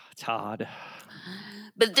 Todd.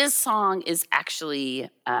 But this song is actually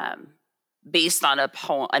based on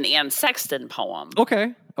an Anne Sexton poem.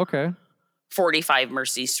 Okay. 45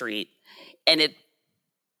 Mercy Street. And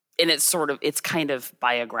it's kind of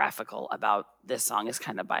biographical about, this song is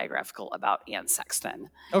kind of biographical about Anne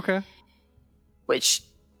Sexton. Okay. Which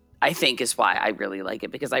I think is why I really like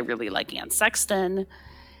it, because I really like Anne Sexton,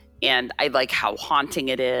 and I like how haunting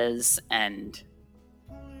it is and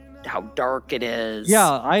how dark it is.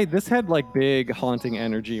 Yeah, this had like big haunting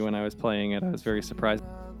energy when I was playing it. I was very surprised.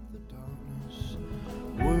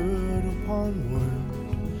 Word upon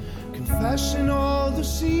word, confessing all the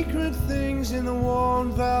secret things in the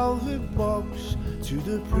worn velvet box. To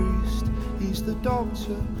the priest, he's the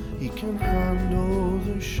doctor, he can handle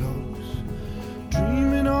the shocks.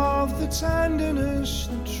 Dreaming of the tenderness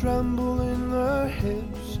that tremble in the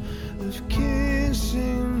hips, of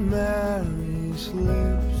kissing Mary's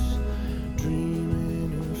lips.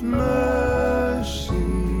 Dreaming of Mercy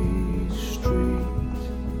Street,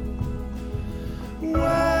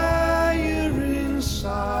 where you're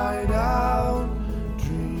inside out,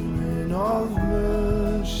 dreaming of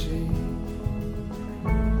mercy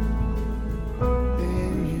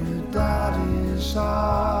in your daddy's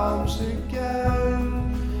arms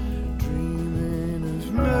again, dreaming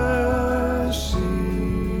of Mercy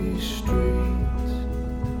Street.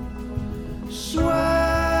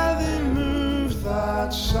 Swear they moved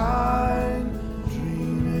that sign,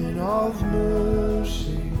 dreaming of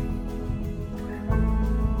mercy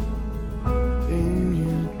in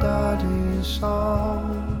your daddy's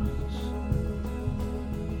arms.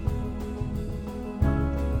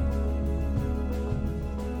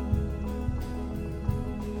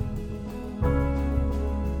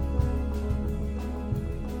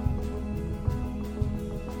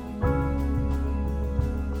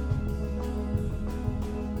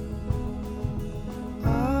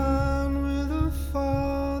 And with a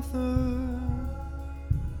father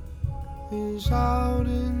is out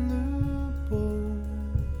in the boat,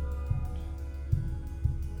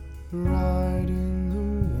 riding the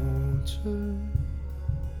water,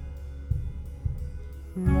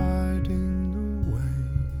 riding the wave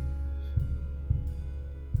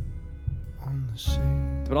on the sea.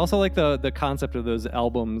 But also like the concept of those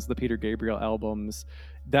albums, the Peter Gabriel albums,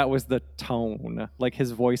 that was the tone. Like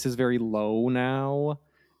his voice is very low now.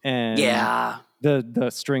 And Yeah. the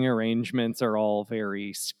string arrangements are all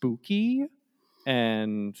very spooky.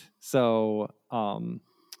 And so I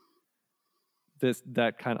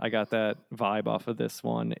got that vibe off of this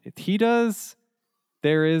one.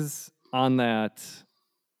 There is on that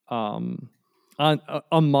among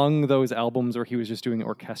those albums where he was just doing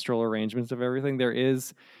orchestral arrangements of everything, there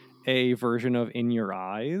is a version of In Your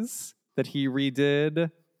Eyes that he redid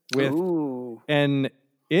with, Ooh. and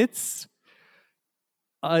it's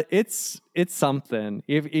something.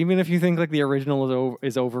 Even if you think like the original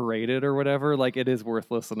is overrated or whatever, like it is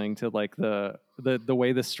worth listening to. Like the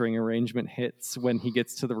way the string arrangement hits when he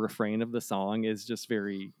gets to the refrain of the song is just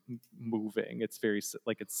very moving. It's very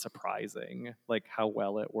like it's surprising, like how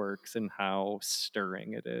well it works and how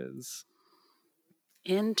stirring it is.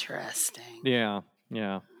 Interesting. Yeah.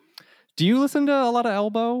 Do you listen to a lot of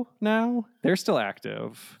Elbow now? They're still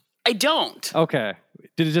active. I don't. Okay.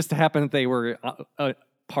 Did it just happen that they were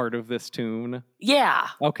part of this tune? Yeah.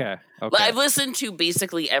 Okay. I've listened to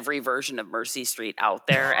basically every version of Mercy Street out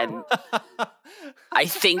there, and I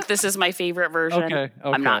think this is my favorite version. Okay.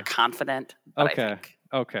 I'm not confident, but I think.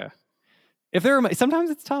 Okay. If there are, sometimes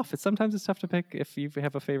it's tough. Sometimes it's tough to pick if you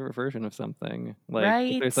have a favorite version of something. Like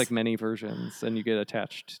Right. if there's like many versions and you get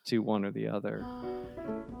attached to one or the other.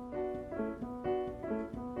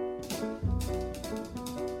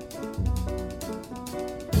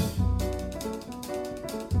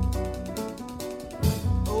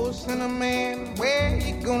 Oh, Cinnamon, where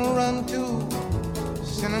you gonna run to?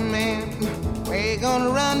 Cinnamon, where you gonna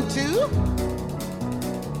run to?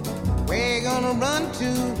 Where you gonna run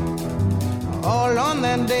to? All on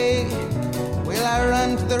that day, will I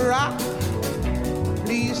run to the rock?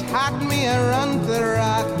 Please hide me and run to the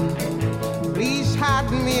rock. Please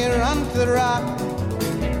hide me and run to the rock.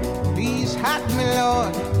 Please hide me,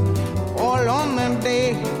 Lord, all on that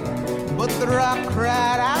day. But the rock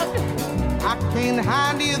cried out, I can't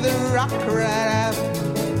hide you, the rock cried out.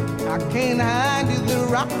 I can't hide you, the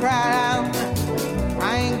rock cried out.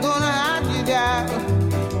 I ain't gonna hide you down.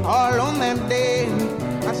 All on that day,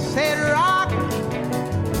 I said, rock,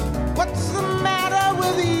 what's the matter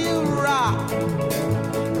with you, rock?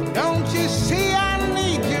 Don't you see I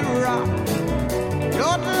need you, rock?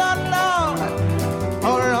 Lord, Lord, Lord,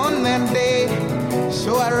 all on that day.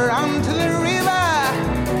 So I ran to the river,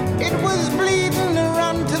 it was bleeding to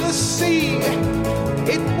run to the sea.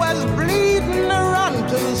 It was bleeding to run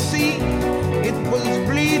to the sea. It was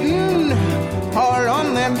bleeding all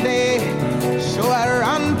on that day. So I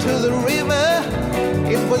ran to the river,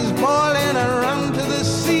 it was boiling, I ran to the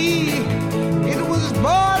sea. It was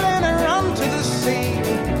boiling, I ran to the sea.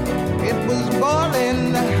 It was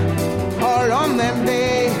boiling all on that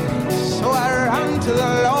day. So I ran to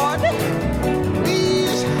the Lord.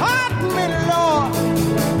 Please hide me, Lord.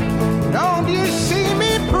 Don't you see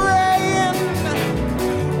me praying?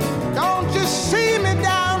 Don't you see me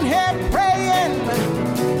down here praying?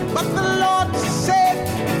 But the Lord said,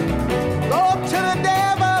 go to the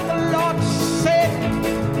devil. The Lord said,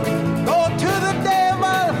 go to the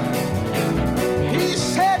devil. He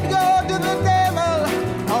said, go to the devil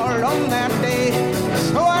all on that day.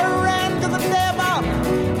 So I ran to the devil.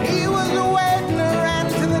 He was waiting, I ran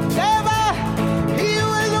to the devil. He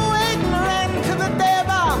was waiting, I ran to the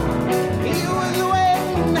devil. He was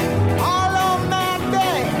waiting all on that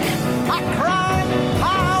day. I cried,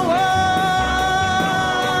 power,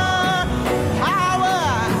 power,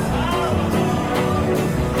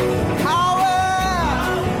 power, power,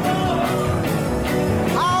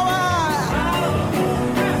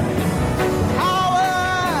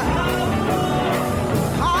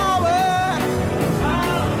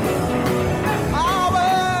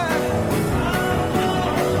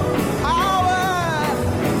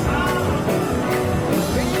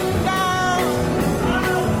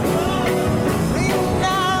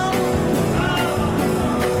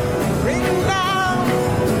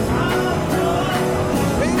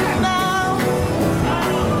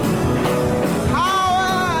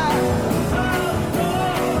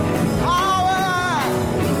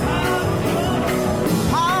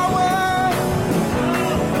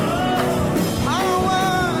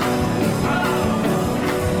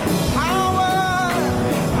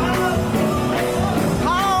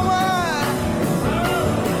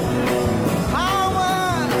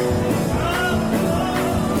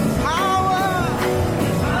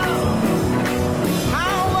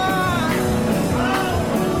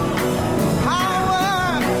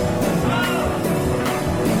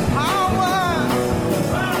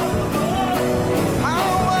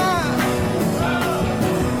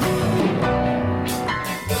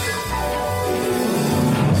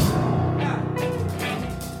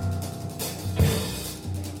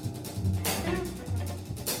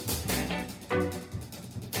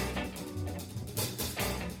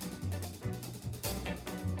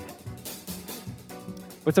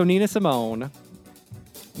 But so Nina Simone,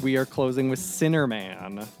 we are closing with Sinner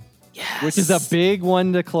Man, Yes. which is a big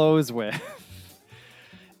one to close with.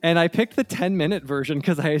 And I picked the 10-minute version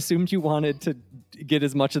because I assumed you wanted to get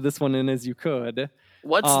as much of this one in as you could.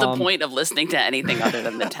 What's the point of listening to anything other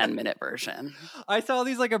than the 10-minute version? I saw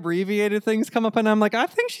these like abbreviated things come up and I'm like, I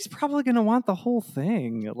think she's probably going to want the whole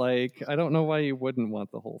thing. Like, I don't know why you wouldn't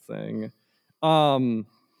want the whole thing.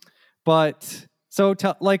 But so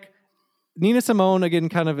like Nina Simone again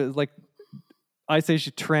kind of is like, I say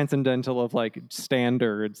she's transcendental of like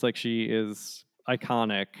standards. Like she is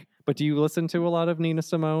iconic. But do you listen to a lot of Nina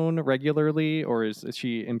Simone regularly, or is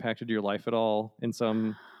she impacted your life at all in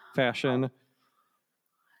some fashion?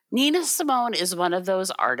 Nina Simone is one of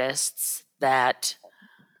those artists that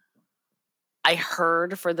I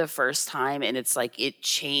heard for the first time, and it's like it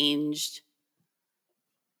changed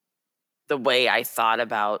the way I thought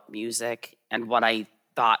about music and what I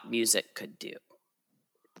thought music could do.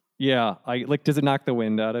 Yeah, I like. Does it knock the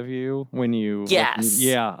wind out of you when you? Yes.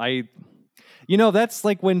 Yeah, that's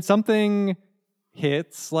like when something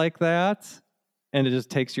hits like that, and it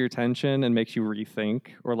just takes your attention and makes you rethink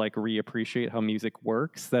or like reappreciate how music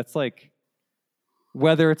works. That's like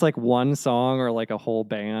whether it's like one song or like a whole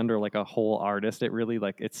band or like a whole artist. It really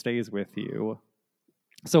like it stays with you.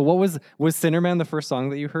 So what was Sinnerman the first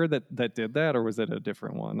song that you heard that did that, or was it a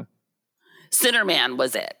different one? Sinnerman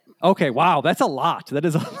was it. Okay, wow, that's a lot. That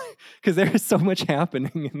is because there is so much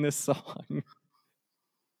happening in this song.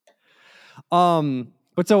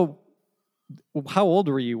 But so how old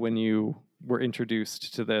were you when you were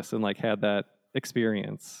introduced to this and like had that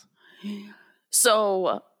experience?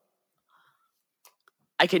 So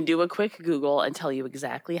I can do a quick Google and tell you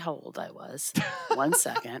exactly how old I was. 1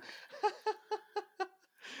 second.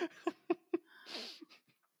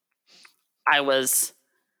 I was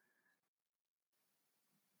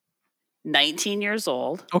 19 years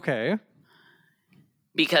old. Okay.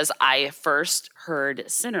 Because I first heard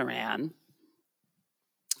Sinnerman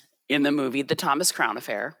in the movie The Thomas Crown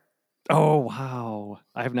Affair. Oh wow,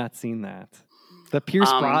 I have not seen that. The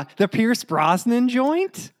Pierce Brosnan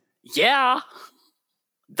joint? Yeah.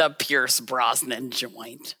 The Pierce Brosnan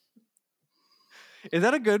joint. Is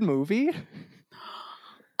that a good movie?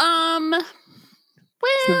 Well,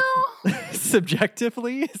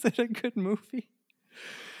 subjectively, is it a good movie?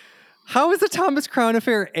 How is the Thomas Crown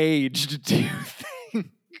Affair aged, do you think?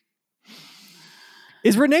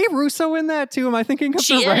 Is Renee Russo in that too? Am I thinking of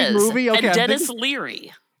the right movie? Okay, and Dennis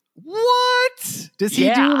Leary. What? Does he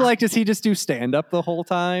does he just do stand-up the whole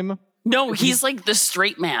time? No, he's like the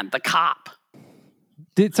straight man, the cop.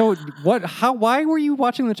 Why were you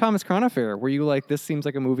watching the Thomas Crown Affair? Were you like, this seems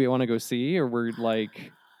like a movie I want to go see? Or were you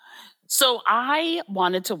like... So I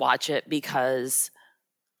wanted to watch it because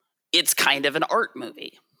it's kind of an art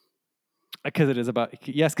movie. Because it is about...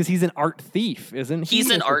 Yes, because he's an art thief, isn't he? He's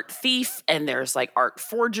an art thief, and there's like art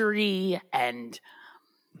forgery, and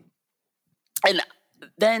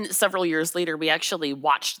then several years later, we actually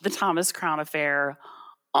watched the Thomas Crown Affair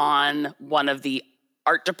on one of the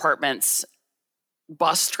art department's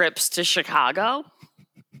bus trips to Chicago.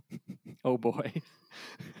 Oh boy.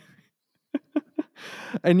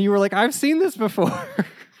 And you were like, I've seen this before.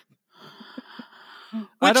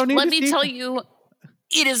 Let me tell you,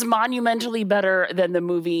 it is monumentally better than the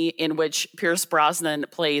movie in which Pierce Brosnan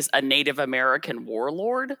plays a Native American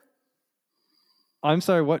warlord. I'm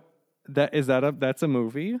sorry, what? That's a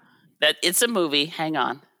movie? It's a movie. Hang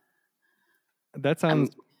on. That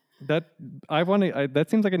sounds... That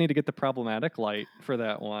seems like I need to get the problematic light for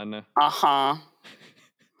that one. Uh-huh.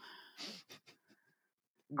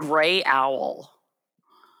 Gray Owl.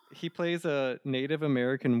 He plays a Native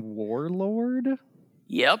American warlord?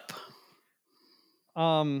 Yep.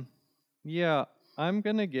 Yeah, I'm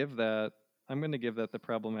gonna give that the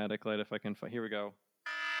problematic light if I can find. Here we go.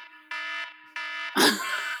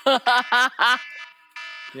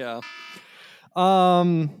 Yeah.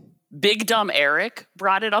 Big Dumb Eric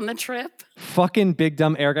brought it on the trip. Fucking Big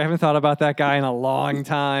Dumb Eric. I haven't thought about that guy in a long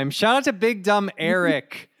time. Shout out to Big Dumb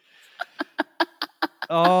Eric.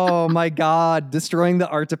 Oh my God. Destroying the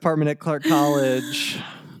art department at Clark College.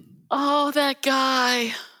 Oh, that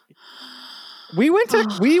guy. We went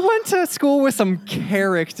to school with some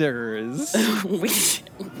characters.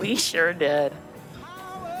 we sure did.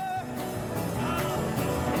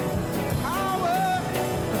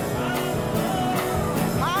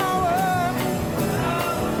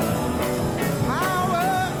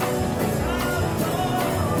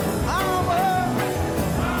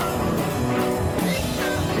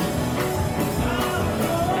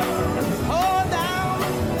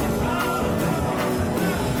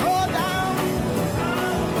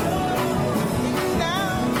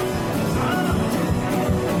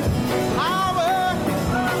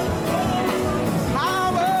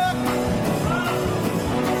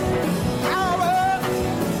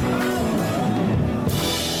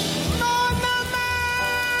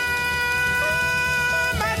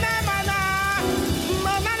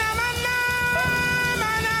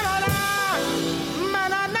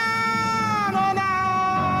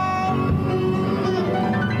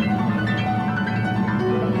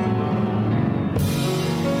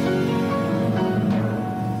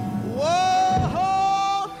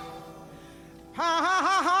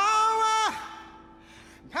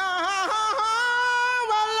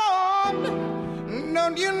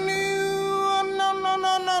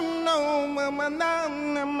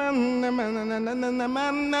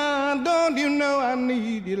 Don't you know I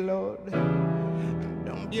need you, Lord?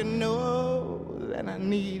 Don't you know that I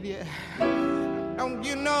need you? Don't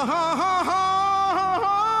you know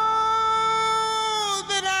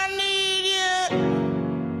that I need you?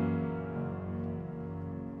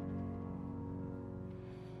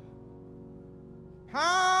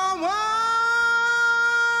 How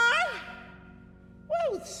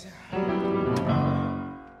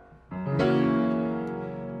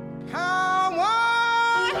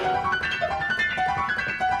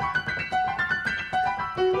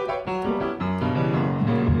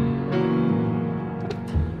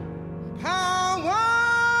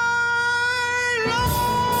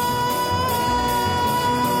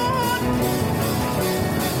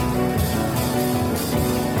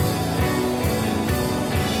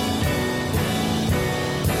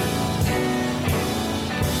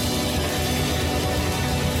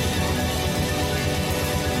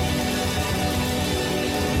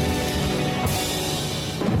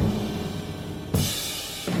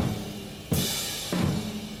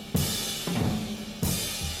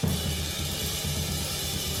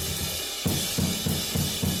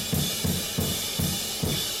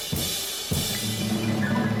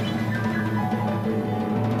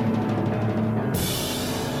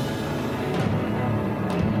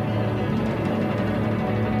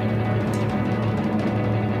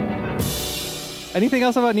Anything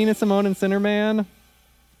else about Nina Simone and Sinnerman?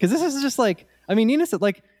 Because this is just like, I mean, this is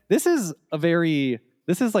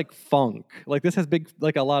like funk. Like this has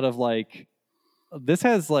a lot of like, this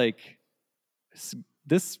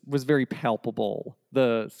was very palpable,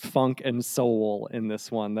 the funk and soul in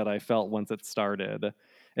this one that I felt once it started.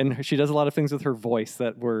 And she does a lot of things with her voice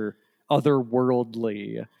that were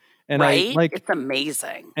otherworldly. And right? It's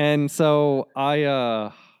amazing. And so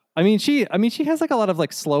I mean, she has like a lot of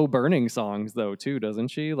like slow burning songs though too, doesn't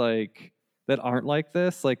she? Like that aren't like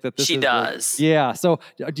this. Like that. She does. Yeah. So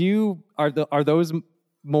are those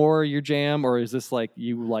more your jam, or is this like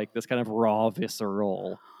you like this kind of raw,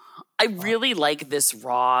 visceral? I really like this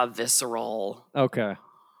raw, visceral. Okay.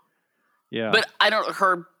 Yeah. But I don't.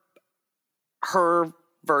 Her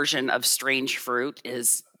version of "Strange Fruit"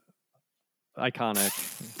 is iconic,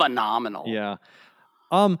 phenomenal. Yeah.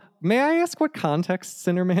 May I ask what context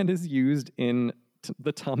Sinnerman is used in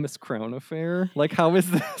the Thomas Crown affair? Like, how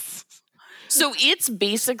is this? So it's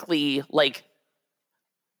basically like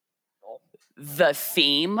the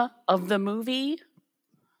theme of the movie.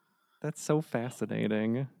 That's so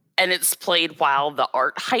fascinating. And it's played while the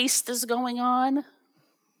art heist is going on.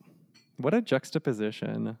 What a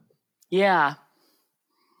juxtaposition. Yeah.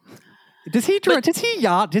 Does he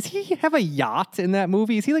have a yacht in that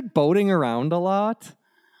movie? Is he like boating around a lot?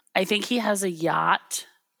 I think he has a yacht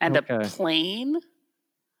and a plane.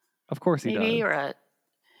 Of course he does.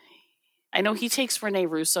 I know he takes Rene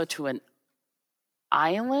Russo to an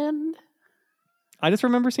island. I just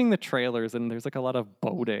remember seeing the trailers and there's like a lot of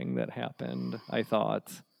boating that happened, I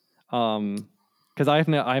thought. Because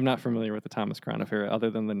I'm not familiar with the Thomas Crown affair other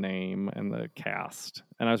than the name and the cast.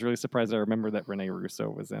 And I was really surprised I remember that Rene Russo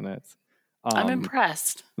was in it. I'm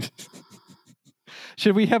impressed.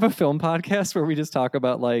 Should we have a film podcast where we just talk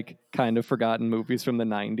about like kind of forgotten movies from the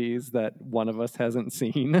 90s that one of us hasn't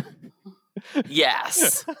seen?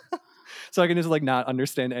 Yes. So I can just like not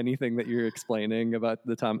understand anything that you're explaining about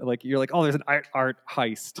the time. Like you're like, oh, there's an art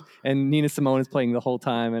heist, and Nina Simone is playing the whole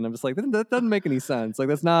time, and I'm just like, that doesn't make any sense. Like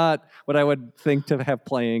that's not what I would think to have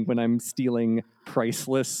playing when I'm stealing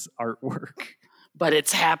priceless artwork. But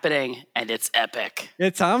it's happening, and it's epic.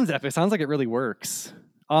 It sounds epic. It sounds like it really works.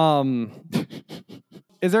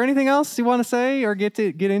 Is there anything else you want to say or get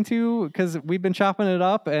into? Because we've been chopping it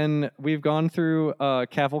up and we've gone through a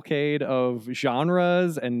cavalcade of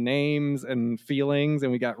genres and names and feelings,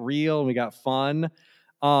 and we got real and we got fun.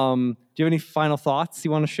 Do you have any final thoughts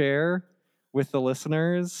you want to share with the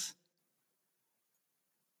listeners?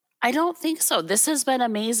 I don't think so. This has been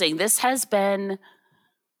amazing. This has been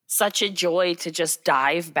such a joy to just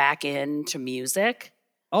dive back into music.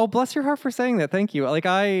 Oh, bless your heart for saying that. Thank you. Like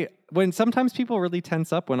when sometimes people really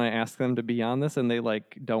tense up when I ask them to be on this and they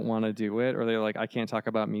like don't want to do it, or they're like, I can't talk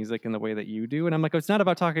about music in the way that you do. And I'm like, oh, it's not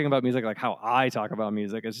about talking about music like how I talk about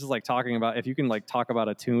music. It's just like talking about, if you can like talk about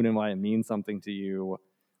a tune and why it means something to you,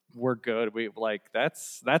 we're good. We like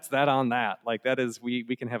that's that on that. Like that is we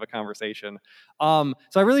can have a conversation. So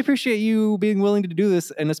I really appreciate you being willing to do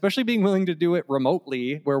this, and especially being willing to do it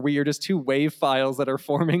remotely, where we are just two wave files that are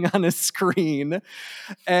forming on a screen.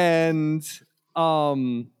 And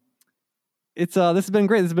it's this has been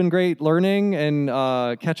great. This has been great learning and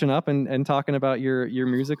catching up and talking about your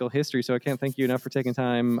musical history. So I can't thank you enough for taking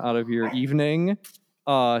time out of your evening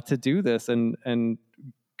to do this and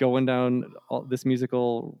going down this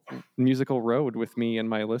musical road with me and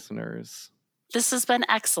my listeners. This has been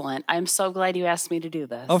excellent. I'm so glad you asked me to do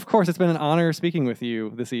this. Of course, it's been an honor speaking with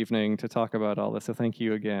you this evening to talk about all this. So thank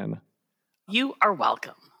you again. You are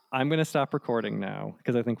welcome. I'm going to stop recording now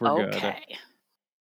because I think we're good. Okay.